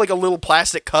don't have like a little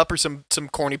plastic cup or some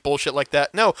corny bullshit like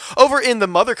that. No, over in the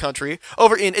mother country,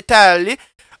 over in Italy,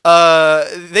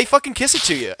 they fucking kiss it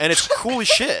to you, and it's cool as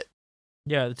shit.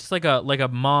 Yeah, it's just like a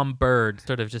mom bird,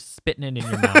 sort of just spitting it in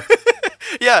your mouth.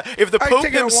 Yeah, if the Pope I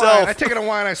take it a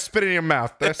wine, I spit it in your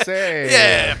mouth. That's it.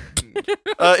 Yeah.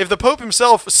 If the Pope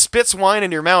himself spits wine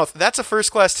in your mouth, that's a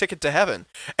first class ticket to heaven.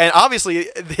 And obviously,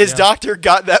 his doctor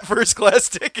got that first class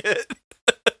ticket.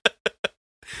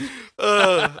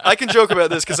 I can joke about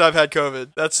this because I've had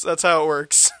COVID. That's how it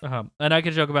works. And I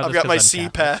can joke about I've this got my 'cause I'm C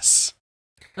Catholic. pass.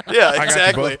 Yeah, I got you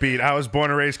exactly. both beat. I was born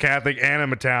and raised Catholic, and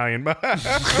I'm Italian. Yeah,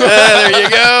 there you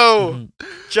go.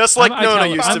 Just like I'm Nona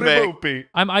Italian. used to I'm make. both beat.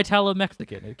 I'm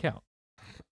Italo-Mexican. It counts.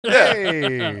 Yeah.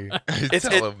 Hey.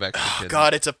 Oh,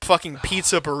 God, it's a fucking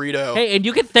pizza burrito. Hey, and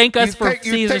you can thank us for you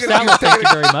Caesar take it- salad. you take Thank it-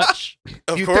 you very much.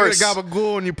 Of You course. take the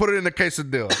gabagool and you put it in the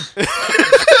quesadilla.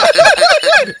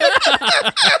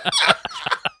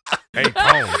 Hey,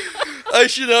 Cone. I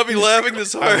should not be laughing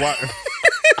this hard.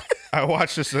 I've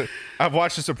watched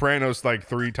The Sopranos like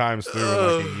 3 times through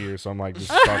in like a year, so I'm like, just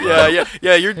talking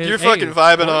Yeah. You're Hey, fucking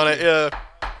vibing on it. Yeah.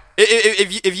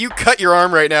 If you cut your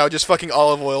arm right now, just fucking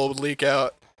olive oil would leak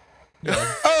out.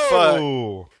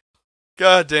 Oh,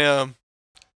 God damn.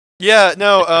 Yeah.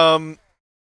 No.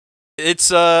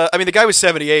 It's I mean the guy was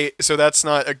 78, so that's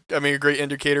not a great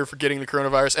indicator for getting the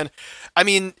coronavirus. And I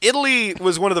mean Italy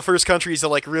was one of the first countries to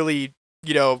like really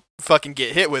fucking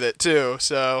get hit with it too.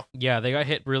 So Yeah, they got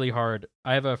hit really hard.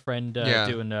 I have a friend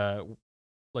doing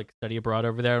like study abroad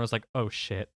over there, and was like, "Oh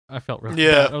shit!" I felt really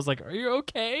Yeah. bad. I was like, "Are you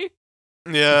okay?"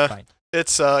 yeah, Fine. it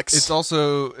sucks. It's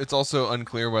also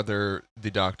unclear whether the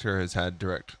doctor has had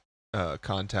direct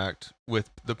contact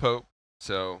with the Pope.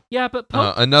 So Yeah, but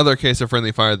Pope, another case of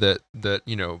friendly fire that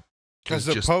because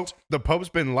is the Pope's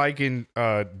been liking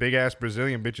big ass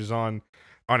Brazilian bitches on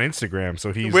Instagram,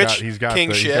 so he's Which got king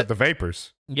he's shit. got the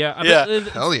vapors. yeah, I Yeah. mean,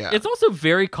 Hell yeah. It's also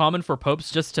very common for popes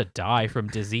just to die from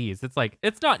disease. It's like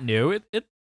it's not new.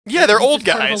 Yeah, they're it's old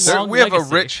just sort of a guys. long we have legacy.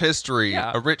 a rich history,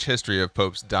 Yeah. of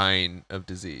popes dying of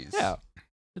disease. Yeah,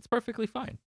 it's perfectly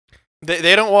fine.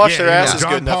 They don't wash their yeah, asses John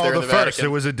good enough Paul there in the the First. Vatican. It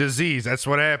was a disease. That's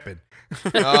what happened.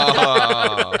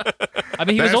 Oh. I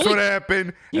mean, he That's was only what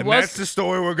happened, he and was- that's the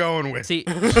story we're going with. see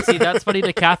that's funny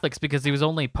to Catholics because he was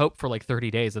only pope for like 30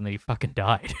 days and then he fucking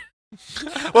died.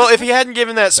 Well, if he hadn't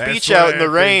given that speech what out in the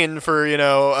happened. rain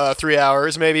for 3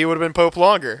 hours, maybe he would have been Pope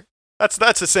longer. That's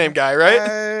the same guy,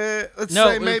 right? Let's No,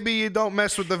 say it- maybe you don't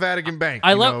mess with the Vatican Bank.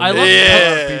 I you love- know, I love-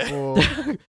 Yeah.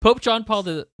 people. Pope John Paul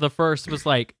the First was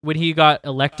like, when he got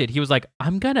elected, he was like,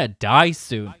 "I'm gonna die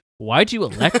soon. Why'd you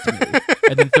elect me?"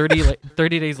 And then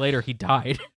 30 days later, he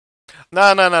died.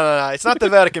 No. It's not the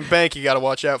Vatican Bank you got to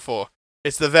watch out for.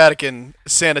 It's the Vatican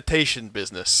sanitation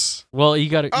business. Well, you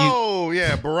got to. Oh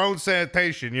yeah, Barone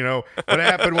sanitation. You know what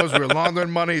happened was we were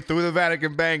laundering money through the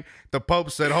Vatican Bank. The Pope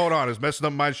said, "Hold on, it's messing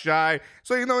up my shy."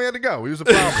 So he had to go. He was a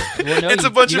problem. Well, no, It's you-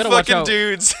 a bunch you of gotta watch fucking out.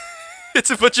 dudes. It's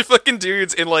a bunch of fucking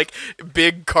dudes in like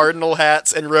big cardinal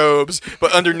hats and robes,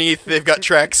 but underneath they've got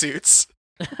tracksuits.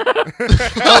 Oh,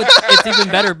 it's even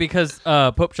better because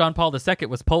Pope John Paul II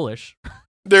was Polish.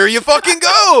 There you fucking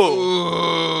go.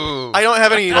 Ooh. I don't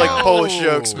have any like Polish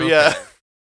jokes, but yeah.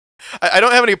 I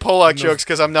don't have any Polak No. jokes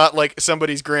because I'm not like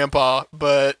somebody's grandpa.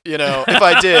 But if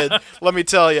I did, let me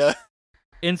tell you,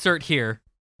 Insert here.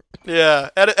 yeah,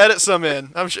 edit some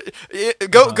in. I'm sure.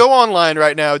 Go online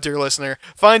right now, dear listener.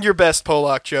 Find your best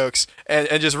Polak jokes and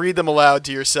just read them aloud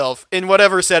to yourself in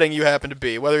whatever setting you happen to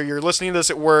be. Whether you're listening to this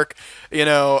at work, at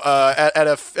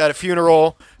a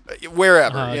funeral,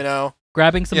 wherever.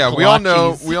 Grabbing some. Yeah, we all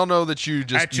know kolaches. that you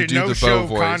just At you your do the no-show bow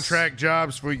voice. contract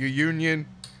jobs for your union.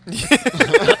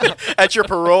 At your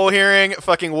parole hearing,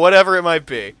 fucking whatever it might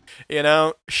be.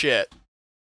 Shit.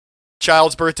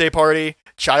 Child's birthday party,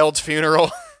 child's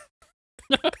funeral.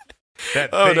 That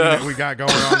Oh, thing no. that we got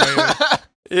going on later.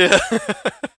 Yeah.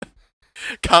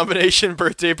 Combination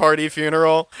birthday party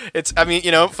funeral. It's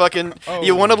fucking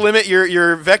you want to limit your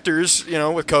vectors,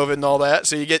 with COVID and all that.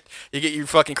 So you get your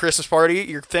fucking Christmas party,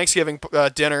 your Thanksgiving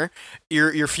dinner,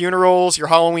 your funerals, your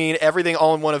Halloween, everything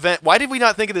all in one event. Why did we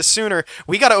not think of this sooner?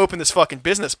 We got to open this fucking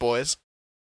business, boys.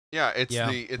 Yeah,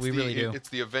 we really do. it's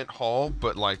the event hall,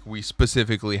 but like we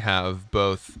specifically have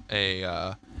both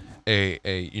a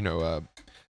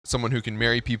someone who can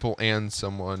marry people and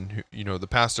someone who, the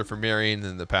pastor for marrying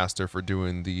and the pastor for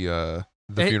doing the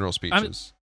funeral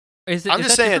speeches. Is I'm is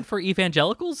just that saying- different for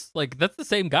evangelicals? Like that's the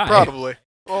same guy. Probably.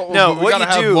 Well, No, we what gotta you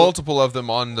have do- multiple of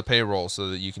them on the payroll so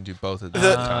that you can do both at the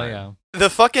same time. Yeah. The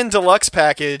fucking deluxe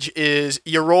package is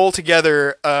you roll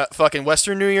together fucking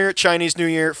Western New Year, Chinese New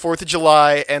Year, 4th of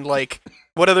July, and like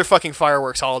what other fucking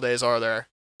fireworks holidays are there?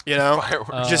 You know?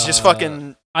 Fireworks. Just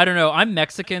fucking I don't know. I'm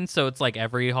Mexican, so it's like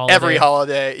every holiday. every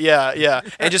holiday. Yeah.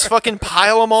 And just fucking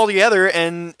pile them all together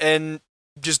and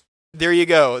just there you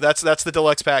go. That's the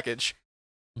deluxe package.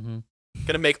 Mhm.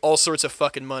 Gonna make all sorts of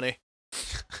fucking money.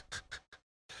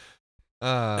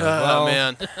 Oh Oh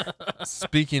man.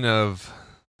 Speaking of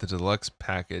the deluxe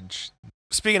package,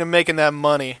 Speaking of making that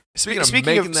money. Speaking of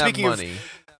money,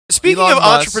 Speaking Elon of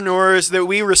Musk- entrepreneurs that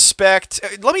we respect,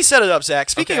 let me set it up, Zach.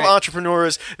 Speaking of Okay.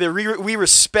 entrepreneurs that we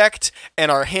respect and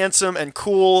are handsome and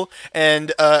cool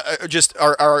and just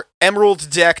our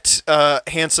emerald-decked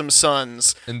handsome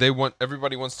sons. and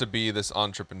everybody wants to be this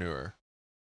entrepreneur.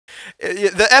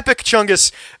 The epic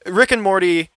chungus, Rick and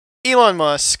Morty, Elon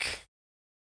Musk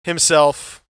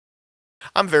himself.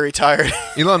 I'm very tired.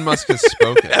 Elon Musk has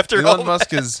spoken. After Elon all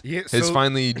Musk has Yeah, has so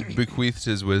finally bequeathed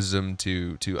his wisdom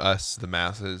to us, the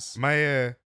masses.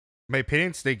 my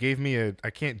parents, they gave me I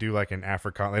can't do like an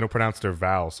Afrikaan. They don't pronounce their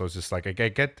vowels, so it's just like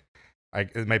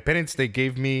my parents, they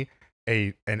gave me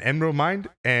an emerald mind,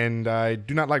 and I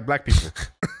do not like black people.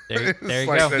 There It's you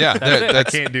like go. that- Yeah, That's it. I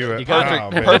that's can't do it. You got perfect.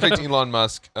 Oh, man. Perfect Elon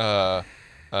Musk.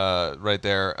 Right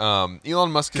there.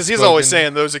 Elon Musk has Because he's always spoken-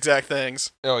 saying those exact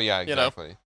things. Oh yeah, you know.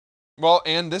 exactly. Well,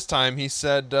 and this time he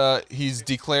said he's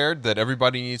declared that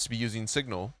everybody needs to be using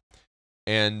Signal,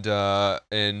 and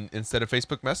instead of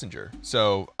Facebook Messenger.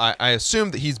 So I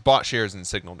assume that he's bought shares in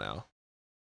Signal now.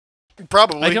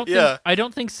 Probably, I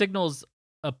don't think Signal's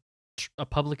a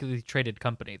publicly traded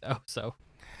company though. So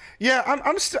Yeah,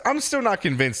 I'm still not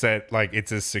convinced that like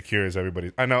it's as secure as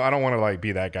everybody. I know I don't want to like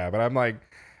be that guy, but I'm like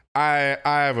I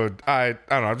don't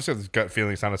know. I just have this gut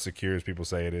feeling it's not as secure as people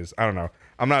say it is. I don't know.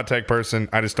 I'm not a tech person.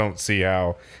 I just don't see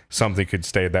how something could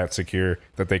stay that secure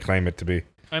that they claim it to be.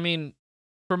 I mean,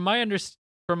 from my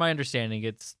understanding,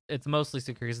 it's mostly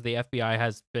secure because the FBI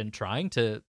has been trying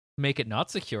to make it not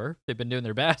secure. They've been doing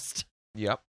their best.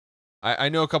 Yep. I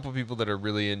know a couple of people that are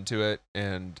really into it,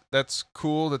 and that's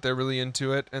cool that they're really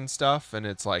into it and stuff, and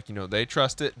it's like, they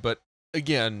trust it, but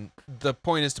again, the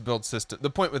point is to build system. The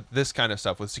point with this kind of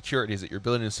stuff, with security, is that you're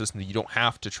building a system that you don't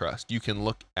have to trust. You can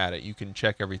look at it, you can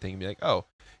check everything and be like, oh,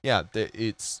 yeah,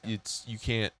 it's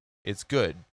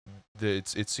good.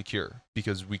 It's secure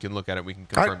because we can look at it, we can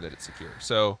confirm that it's secure.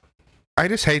 So I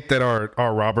just hate that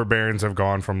our robber barons have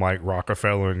gone from like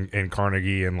Rockefeller and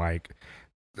Carnegie and like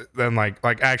then like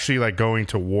actually like going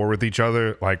to war with each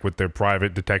other, like with their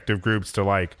private detective groups, to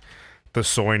like the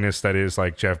soyness that is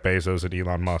like Jeff Bezos and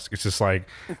Elon Musk. It's just like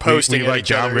Posting we, at like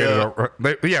each other,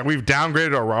 downgraded we've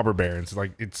downgraded our robber barons.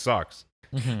 Like it sucks.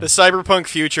 The cyberpunk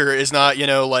future is not,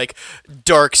 like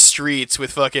dark streets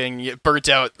with fucking burnt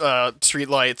out street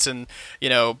lights and,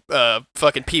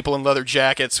 fucking people in leather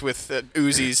jackets with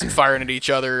Uzis firing at each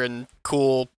other and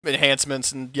cool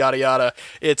enhancements and yada yada.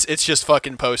 It's just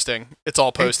fucking posting. It's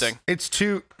all posting. It's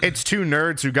two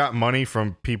nerds who got money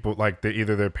from people like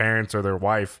either their parents or their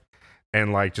wife,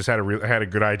 and like just had a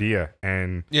good idea.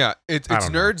 And yeah, it's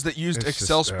don't know. nerds that used It's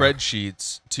Excel just,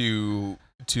 spreadsheets to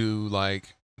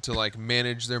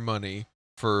manage their money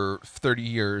for 30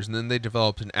 years, and then they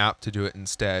developed an app to do it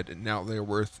instead, and now they're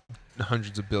worth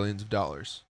hundreds of billions of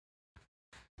dollars.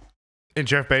 And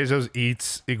Jeff Bezos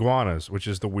eats iguanas, which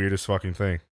is the weirdest fucking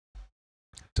thing.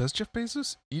 Does Jeff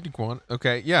Bezos eat iguana?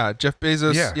 Okay, yeah, Jeff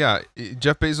Bezos. Yeah.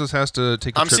 Jeff Bezos has to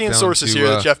take. I'm seeing sources here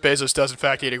that Jeff Bezos does in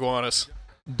fact eat iguanas.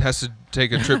 Has to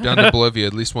take a trip down to Bolivia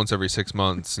at least once every 6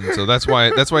 months, and so that's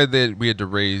why we had to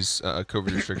raise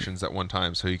COVID restrictions at one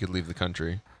time so he could leave the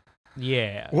country.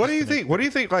 Yeah. What do you think? What do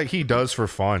you think? Like he does for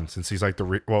fun, since he's like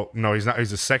no, he's not.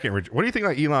 He's the second rich. What do you think?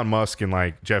 Like Elon Musk and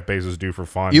like Jeff Bezos do for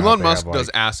fun? Elon Musk does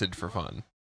acid for fun.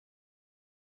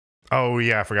 Oh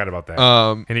yeah, I forgot about that.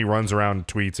 And he runs around,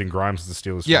 tweets, and Grimes to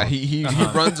steal his. Yeah, phone. he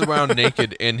runs around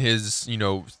naked in his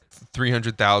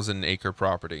 300,000 acre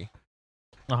property.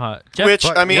 Jeff, Which,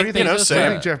 But I mean, what do you think, Bezos, what do you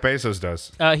same. think Jeff Bezos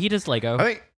does? he does Lego. I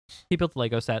think. He built the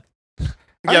Lego set. I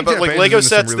Yeah, think but Jeff like Bezos Lego is into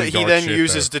some sets really that he dark then shit,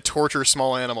 uses though. to torture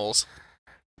small animals.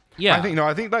 Yeah. I think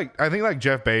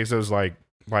Jeff Bezos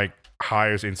like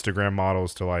hires Instagram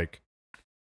models to like.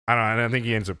 I don't know. And I think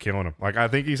he ends up killing them. Like I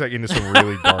think he's like into some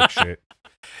really dark shit.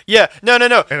 Yeah, no.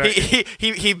 And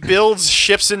He builds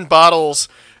ships in bottles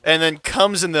and then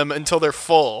comes in them until they're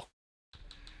full.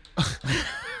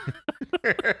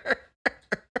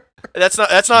 That's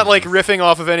not like riffing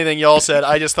off of anything y'all said.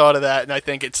 I just thought of that, and I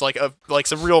think it's like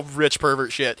some real rich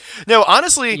pervert shit. No,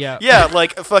 honestly, yeah,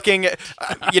 like fucking,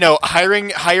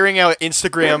 hiring out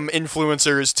Instagram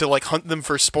influencers to like hunt them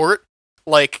for sport,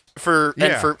 like for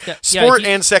sport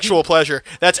and sexual pleasure.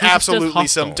 That's absolutely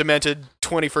some demented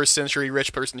 21st century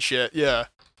rich person shit. Yeah.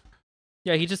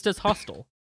 Yeah, he just does Hostel.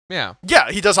 Yeah. Yeah,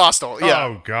 he does Hostel. Yeah.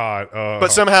 Oh God.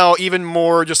 But somehow even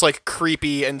more just like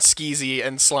creepy and skeezy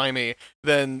and slimy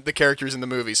than the characters in the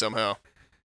movie somehow.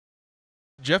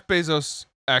 Jeff Bezos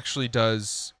actually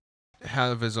does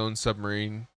have his own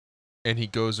submarine, and he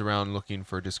goes around looking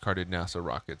for discarded NASA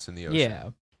rockets in the ocean. Yeah.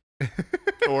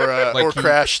 Or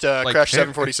crashed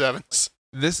 747s.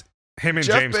 Him and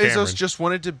Jeff James Bezos Cameron. just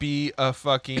wanted to be a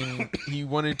fucking. he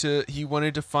wanted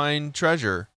to find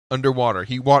treasure underwater.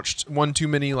 He watched one too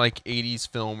many like 80s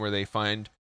film where they find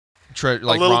like a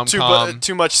little rom-com.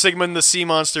 too much Sigmund the Sea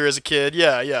Monster as a kid.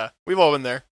 Yeah. We've all been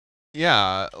there.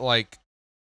 Yeah, like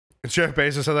Jeff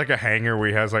Bezos had like a hangar where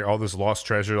he has like all this lost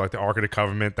treasure, like the Ark of the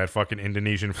Covenant, that fucking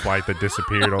Indonesian flight that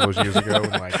disappeared all those years ago,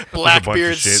 and like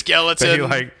Blackbeard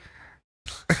skeleton.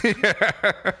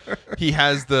 he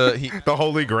has the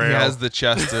Holy Grail. He has the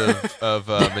chest of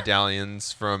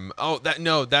medallions from. Oh,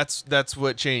 that's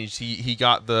what changed. He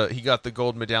got the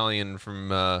gold medallion from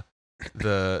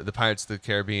the Pirates of the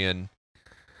Caribbean,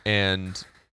 and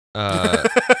and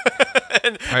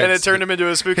it turned him into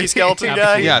a spooky skeleton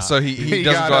guy. Yeah, so he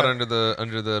doesn't go out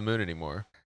under the moon anymore.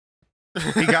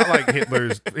 He got like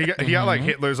Hitler's. He got like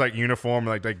Hitler's like uniform,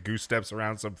 like goose steps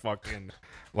around some fucking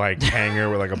like hangar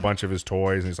with like a bunch of his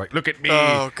toys, and he's like, "Look at me!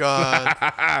 Oh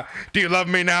God! Do you love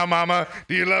me now, Mama?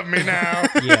 Do you love me now?"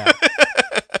 Yeah.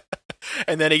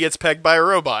 And then he gets pegged by a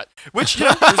robot, which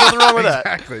there's nothing wrong with that.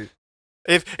 Exactly.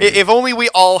 If only we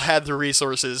all had the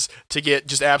resources to get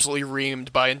just absolutely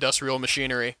reamed by industrial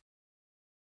machinery.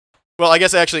 Well, I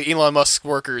guess actually Elon Musk's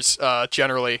workers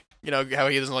generally, how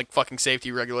he doesn't like fucking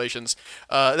safety regulations.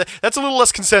 That's a little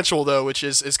less consensual though, which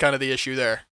is kind of the issue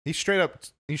there. He straight up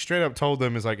told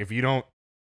them if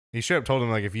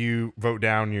you vote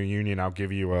down your union, I'll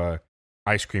give you a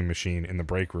ice cream machine in the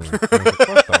break room. Like,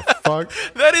 what the fuck?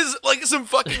 That is like some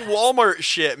fucking Walmart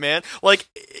shit, man. Like,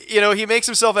 he makes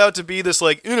himself out to be this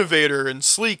like innovator and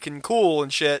sleek and cool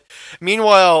and shit.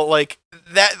 Meanwhile,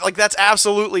 that's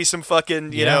absolutely some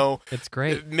fucking, it's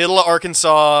great. Middle of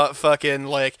Arkansas fucking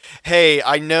like, hey,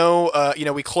 I know,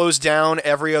 we closed down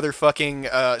every other fucking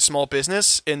small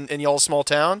business in y'all's small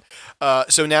town.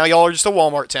 So now y'all are just a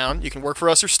Walmart town. You can work for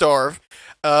us or starve.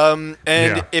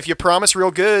 If you promise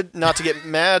real good not to get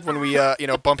mad when we,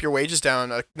 bump your wages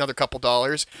down another couple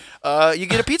dollars, you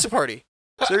get a pizza party.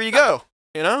 So there you go,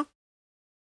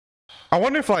 I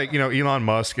wonder if Elon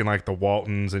Musk and like the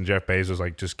Waltons and Jeff Bezos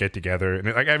like just get together and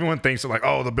like everyone thinks that like,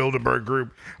 oh, the Bilderberg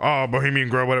Group, oh, Bohemian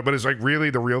Grove, whatever, but it's like really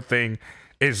the real thing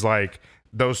is like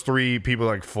those three people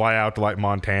like fly out to like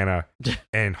Montana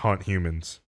and hunt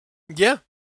humans. Yeah,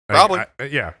 like, probably.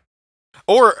 Yeah.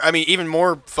 Or, I mean, even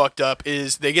more fucked up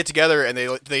is they get together and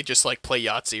they just like play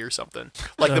Yahtzee or something.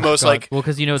 Like the most like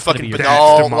because it's fucking gonna be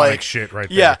banal like shit right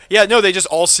there. Yeah, no, they just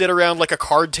all sit around like a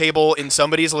card table in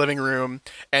somebody's living room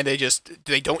and they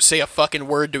don't say a fucking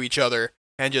word to each other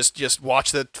and just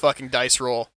watch the fucking dice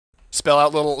roll, spell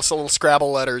out little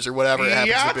Scrabble letters or whatever it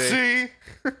happens to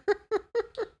be.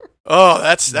 Oh,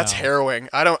 that's harrowing.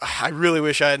 I really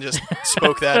wish I had just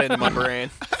spoke that into my brain.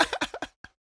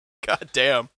 God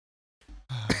damn.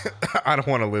 I don't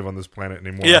want to live on this planet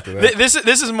anymore. Yeah, after that.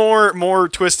 this is more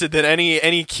twisted than any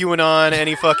QAnon,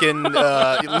 any fucking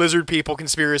lizard people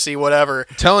conspiracy, whatever.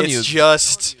 I'm telling it's you,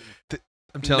 just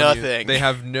I'm telling nothing. You, they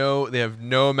have no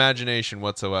imagination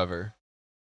whatsoever.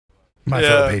 My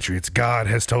fellow patriots, God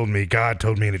told me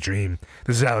in a dream.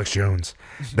 This is Alex Jones.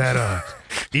 That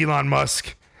Elon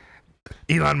Musk,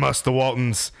 the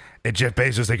Waltons, and Jeff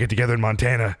Bezos, they get together in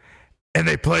Montana. And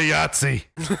they play Yahtzee.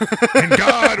 And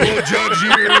God will judge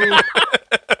you.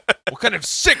 What kind of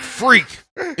sick freak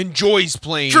enjoys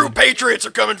playing? True patriots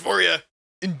are coming for you.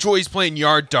 Enjoys playing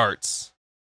yard darts.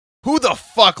 Who the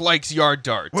fuck likes yard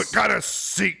darts? What kind of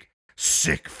sick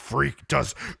freak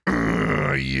does?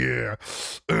 Yeah.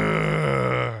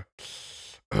 I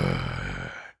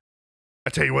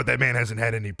tell you what, that man hasn't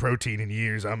had any protein in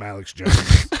years. I'm Alex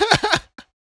Jones.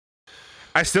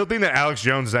 I still think that Alex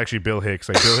Jones is actually Bill Hicks.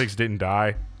 Like Bill Hicks didn't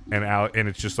die, and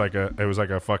it's just like it's a bit.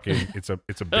 It's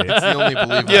the only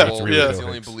believable. It's the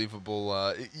only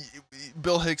believable.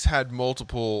 Bill Hicks had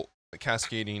multiple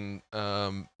cascading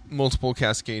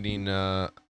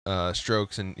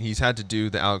strokes, and he's had to do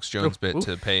the Alex Jones bit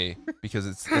to pay because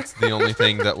it's the only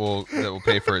thing that will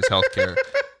pay for his health care.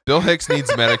 Bill Hicks needs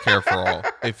Medicare for all.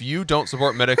 If you don't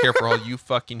support Medicare for all, you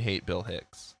fucking hate Bill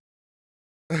Hicks.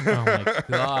 Oh my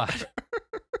god.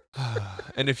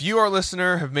 And if you, our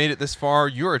listener, have made it this far,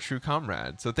 you're a true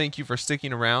comrade. So thank you for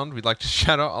sticking around. We'd like to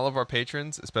shout out all of our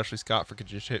patrons, especially Scott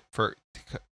for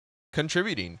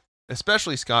contributing.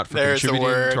 Especially Scott for There's the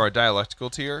contributing word. to our dialectical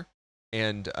tier.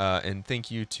 And thank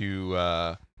you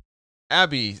to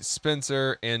Abby,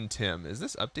 Spencer, and Tim. Is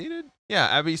this updated? Yeah,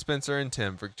 Abby, Spencer, and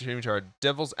Tim for contributing to our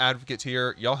Devil's Advocate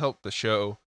tier. Y'all help the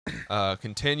show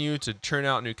continue to churn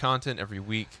out new content every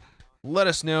week. Let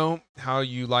us know how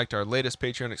you liked our latest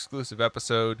Patreon exclusive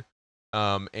episode.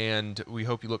 And we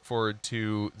hope you look forward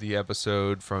to the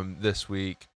episode from this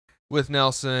week with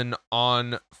Nelson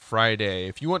on Friday.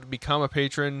 If you want to become a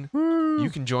patron, you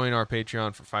can join our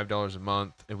Patreon for $5 a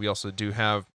month. And we also do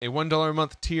have a $1 a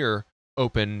month tier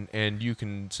open, and you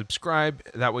can subscribe.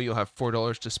 That way you'll have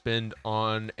 $4 to spend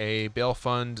on a bail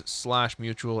fund /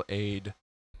 mutual aid.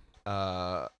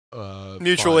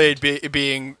 Mutual fund. aid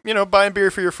being, buying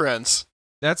beer for your friends.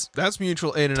 That's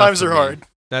mutual aid enough. Times for are me. hard.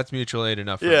 That's mutual aid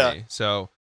enough for Yeah. me. So,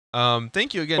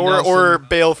 thank you again, Or Nelson.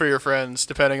 bail for your friends,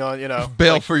 depending on,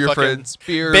 bail like for your fucking friends.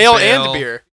 Beer, Bail and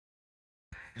beer.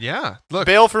 Yeah, look,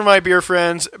 Bail for my beer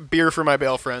friends, beer for my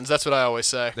bail friends. That's what I always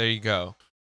say. there you go.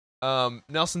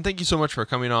 Nelson, thank you so much for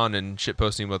coming on and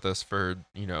shitposting with us for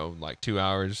like 2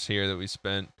 hours here that we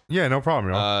spent. Yeah, no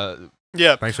problem, y'all.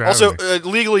 Yeah. Thanks for Also, having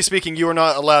me. legally speaking, you are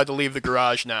not allowed to leave the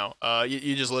garage now.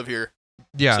 You just live here.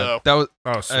 Yeah, So- that was.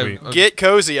 Oh, sweet. Get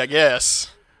cozy, I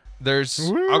guess. I'll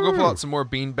go pull Woo. out some more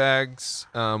bean bags.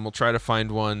 We'll try to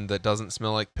find one that doesn't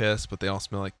smell like piss, but they all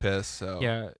smell like piss. So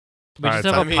Yeah. We Alright,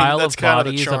 just have I a mean, pile that's of kind of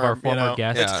the bodies of our charm, former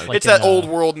guests. Yeah. like It's in that a- old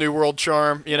world, new world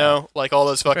charm, like all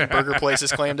those fucking burger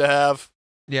places claim to have.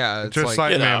 yeah, it's Just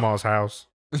like you know. Mama's house.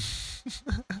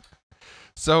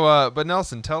 So, but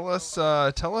Nelson, tell us,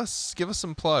 give us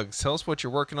some plugs. Tell us what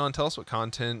you're working on. Tell us what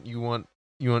content you want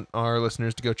our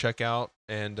listeners to go check out,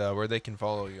 and where they can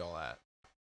follow you all at.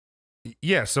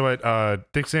 Yeah, so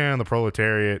at Dixieland the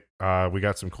Proletariat, we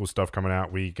got some cool stuff coming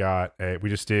out. We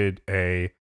just did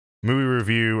a movie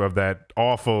review of that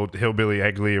awful Hillbilly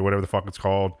Eggly or whatever the fuck it's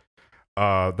called.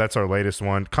 That's our latest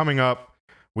one. Coming up,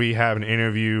 we have an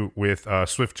interview with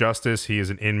Swift Justice. He is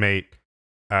an inmate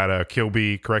at a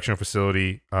Kilby Correctional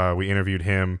Facility. We interviewed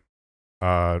him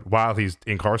while he's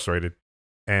incarcerated.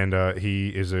 And he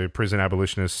is a prison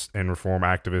abolitionist and reform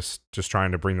activist, just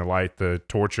trying to bring to light the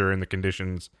torture and the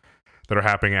conditions that are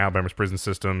happening in Alabama's prison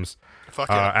systems. Fuck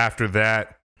yeah. After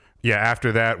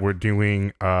that, we're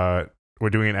doing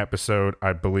an episode,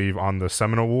 I believe, on the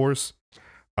Seminole Wars.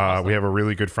 Awesome. We have a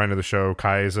really good friend of the show,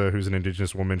 Kaiza, who's an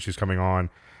Indigenous woman. She's coming on,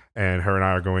 and her and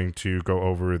I are going to go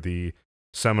over the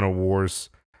Seminole Wars.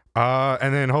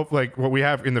 And then hope like what we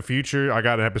have in the future. I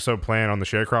got an episode planned on the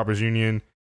Sharecroppers Union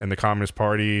and the Communist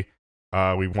Party.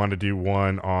 We want to do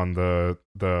one on the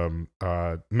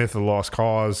Myth of the Lost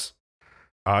Cause.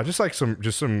 Just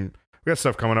some we got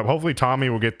stuff coming up. Hopefully Tommy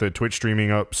will get the Twitch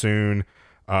streaming up soon.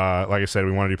 Like I said,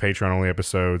 we want to do Patreon only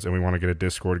episodes, and we want to get a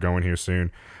Discord going here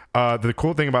soon. The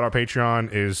cool thing about our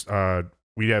Patreon is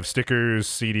we have stickers,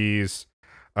 CDs.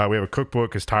 We have a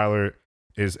cookbook because Tyler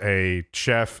is a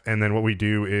chef, and then what we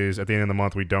do is at the end of the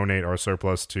month we donate our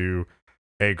surplus to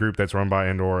a group that's run by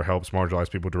and/or helps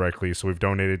marginalized people directly. So we've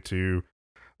donated to,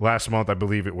 last month I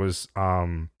believe it was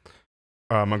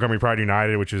Montgomery Pride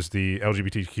United, which is the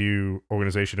LGBTQ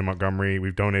organization in Montgomery.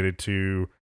 We've donated to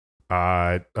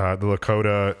the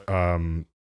Lakota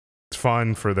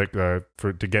fund for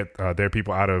to get their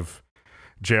people out of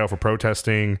jail for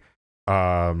protesting.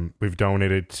 We've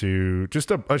donated to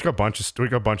just a bunch of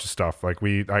stuff. Like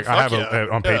I have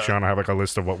on Patreon. I have like a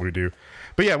list of what we do.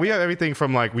 But yeah, we have everything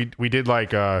from like we did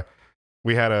like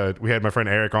we had my friend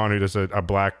Eric on, who does a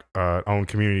black owned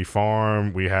community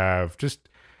farm. We have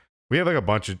like a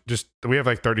bunch of we have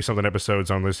like 30 something episodes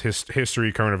on this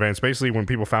history, current events. Basically, when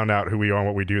people found out who we are and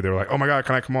what we do, they were like, "Oh my god,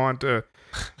 can I come on to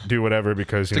do whatever?"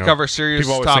 Because to cover serious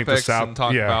people always think the topics South- and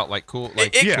talk yeah. about like cool,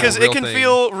 like Because real it can things.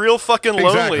 feel real fucking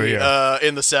lonely Exactly,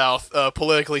 in the South,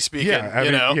 politically speaking.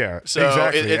 Yeah, So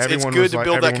exactly. it's Everyone good was to like-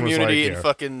 build that everyone was community like, and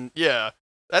fucking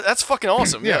that's fucking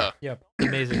awesome. Yeah. Yep.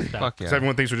 Amazing stuff. Fuck Because yeah.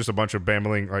 everyone thinks we're just a bunch of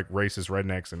bambling like racist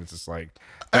rednecks, and it's just like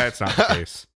that's not the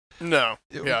case. No,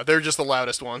 yeah, they're just the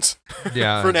loudest ones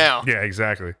Yeah. for now. Yeah,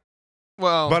 exactly.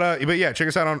 Well, But yeah, check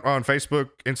us out on Facebook,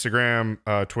 Instagram,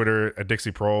 Twitter at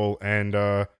Dixie Prole,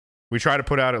 and we try to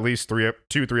put out at least 3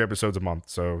 episodes a month.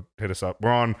 So hit us up.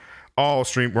 We're on all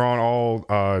streaming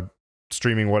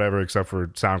whatever except for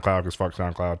SoundCloud because fuck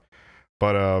SoundCloud.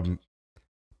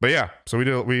 But yeah, so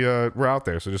we're out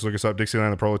there. So just look us up,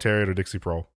 Dixieland the Proletariat or Dixie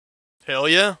Prole. Hell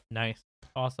yeah. Nice.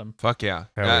 Awesome. Fuck yeah.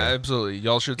 Hell yeah. Absolutely.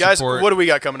 Y'all should Guys, support. what do we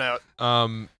got coming out?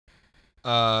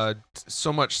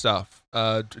 So much stuff.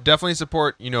 Definitely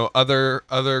support,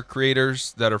 other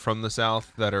creators that are from the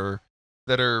South that are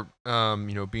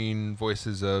being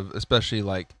voices of, especially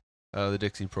like the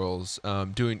Dixie Pearls,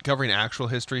 covering actual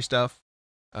history stuff,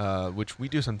 which we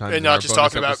do sometimes. And in not our just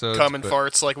bonus talking about episodes, cum and but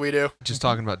farts like we do. just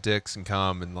talking about dicks and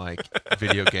cum and like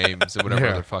video games and whatever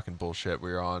Yeah. other fucking bullshit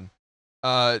we're on.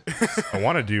 I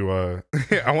want to do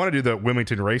I want to do the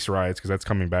Wilmington race riots because that's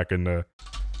coming back into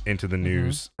the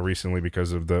news recently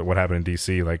because of what happened in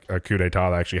DC, like a coup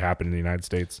d'état that actually happened in the United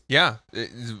States. Yeah.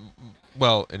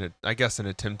 I guess an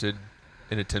attempted.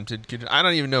 I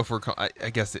don't even know if I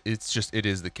guess it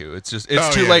is the coup. It's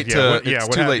too late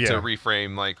to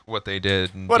reframe like what they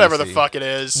did. In Whatever DC. the fuck it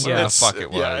is. Yeah. It's, Fuck it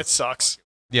yeah, was. it sucks.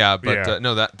 Yeah, but Yeah.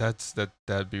 no,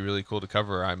 that'd be really cool to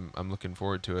cover. I'm looking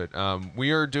forward to it.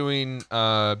 We are doing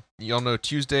y'all know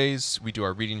Tuesdays we do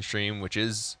our reading stream, which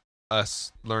is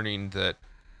us learning that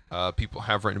people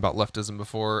have written about leftism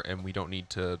before, and we don't need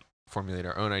to formulate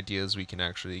our own ideas. We can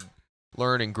actually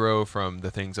learn and grow from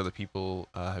the things other people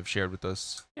have shared with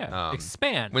us. Yeah.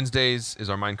 Expand. Wednesdays is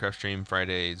our Minecraft stream.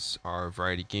 Fridays our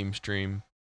variety game stream.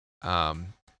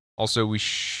 Also, we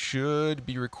should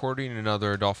be recording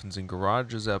another Dolphins and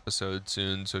Garages episode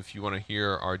soon. So if you want to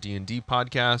hear our D&D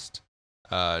podcast,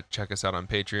 check us out on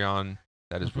Patreon.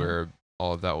 That is where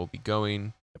all of that will be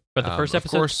going. But the first of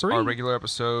episode's course, free. our regular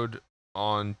episode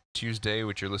on Tuesday,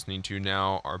 which you're listening to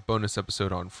now, our bonus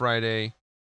episode on Friday.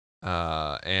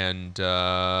 And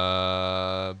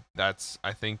that's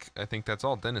I think that's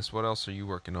all. Dennis, what else are you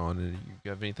working on?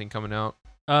 You have anything coming out?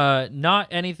 Not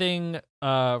anything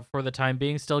for the time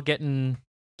being. Still getting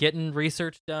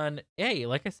research done. Hey,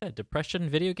 like I said, depression,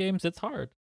 video games, it's hard.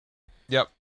 Yep.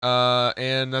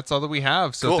 And that's all that we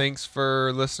have. So Cool. Thanks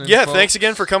for listening. Yeah, folks. thanks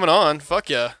again for coming on. Fuck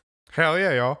yeah. Hell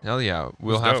yeah, y'all. Hell yeah.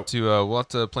 We'll have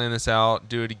to plan this out,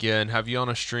 do it again, have you on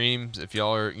a stream. If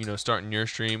y'all are, starting your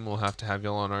stream, we'll have to have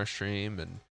y'all on our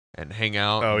stream and hang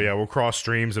out. Oh yeah, we'll cross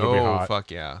streams. It'll be hot. Fuck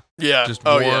yeah. Yeah. Just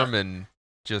oh, warm yeah. and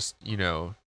just,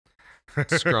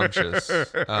 scrumptious.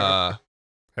 Hell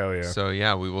yeah. So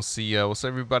yeah, we'll see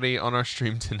everybody on our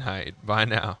stream tonight. Bye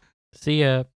now. See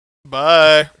ya.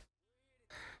 Bye.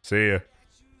 See ya.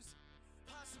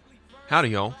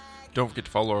 Howdy, y'all. Don't forget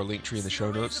to follow our link tree in the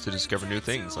show notes to discover new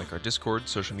things like our Discord,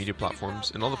 social media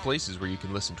platforms, and all the places where you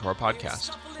can listen to our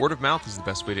podcast. Word of mouth is the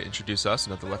best way to introduce us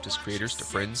and other leftist creators to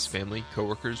friends, family,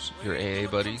 coworkers, your AA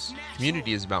buddies.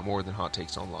 Community is about more than hot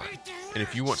takes online. And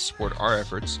if you want to support our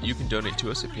efforts, you can donate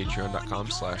to us at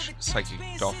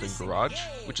patreon.com/psychicdolphingarage,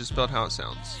 which is spelled how it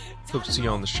sounds. Hope to see you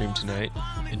on the stream tonight.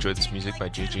 Enjoy this music by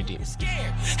JJ Dean.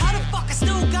 How the fuck I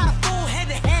still got a full head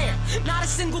of hair? Not a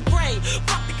single gray.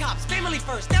 Fuck the cops, family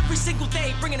first, every single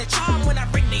day. Bringing a charm when I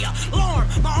ring the alarm.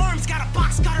 My arms got a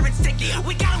box cutter and sticky.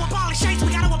 We gotta abolish ICE,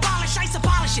 we gotta abolish ICE,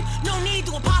 abolish it. No need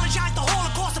to apologize, the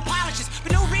Holocaust apologists.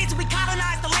 For no reason we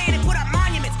colonized the land and put up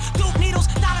monuments. Duke needles,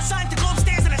 dollar signs, the globe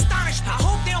stands and astonish. I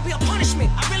hope there'll be a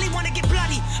punishment. I really wanna get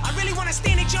bloody. I really wanna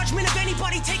stand in judgment of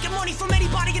anybody taking money from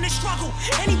anybody in the struggle.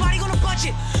 Anybody on a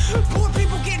budget. Poor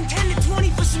people getting 10 to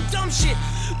 20 for some dumb shit.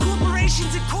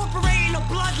 Corporations incorporating a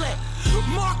bloodlet.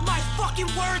 Mark my fucking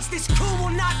words, this coup will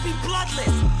not be bloodless.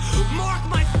 Mark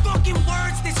my fucking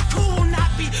words, this coup will not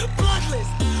be bloodless.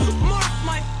 Mark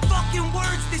my fucking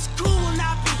words, this coup will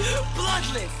not be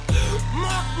bloodless.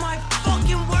 Mark my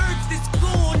fucking words, this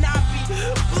coup will not be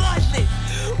bloodless.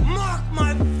 Mark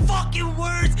my fucking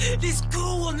words, this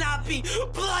coup will not be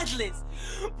bloodless.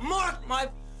 Mark my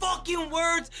fucking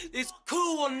words, this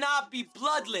coup will not be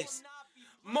bloodless.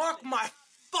 Mark my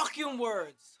fucking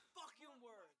words.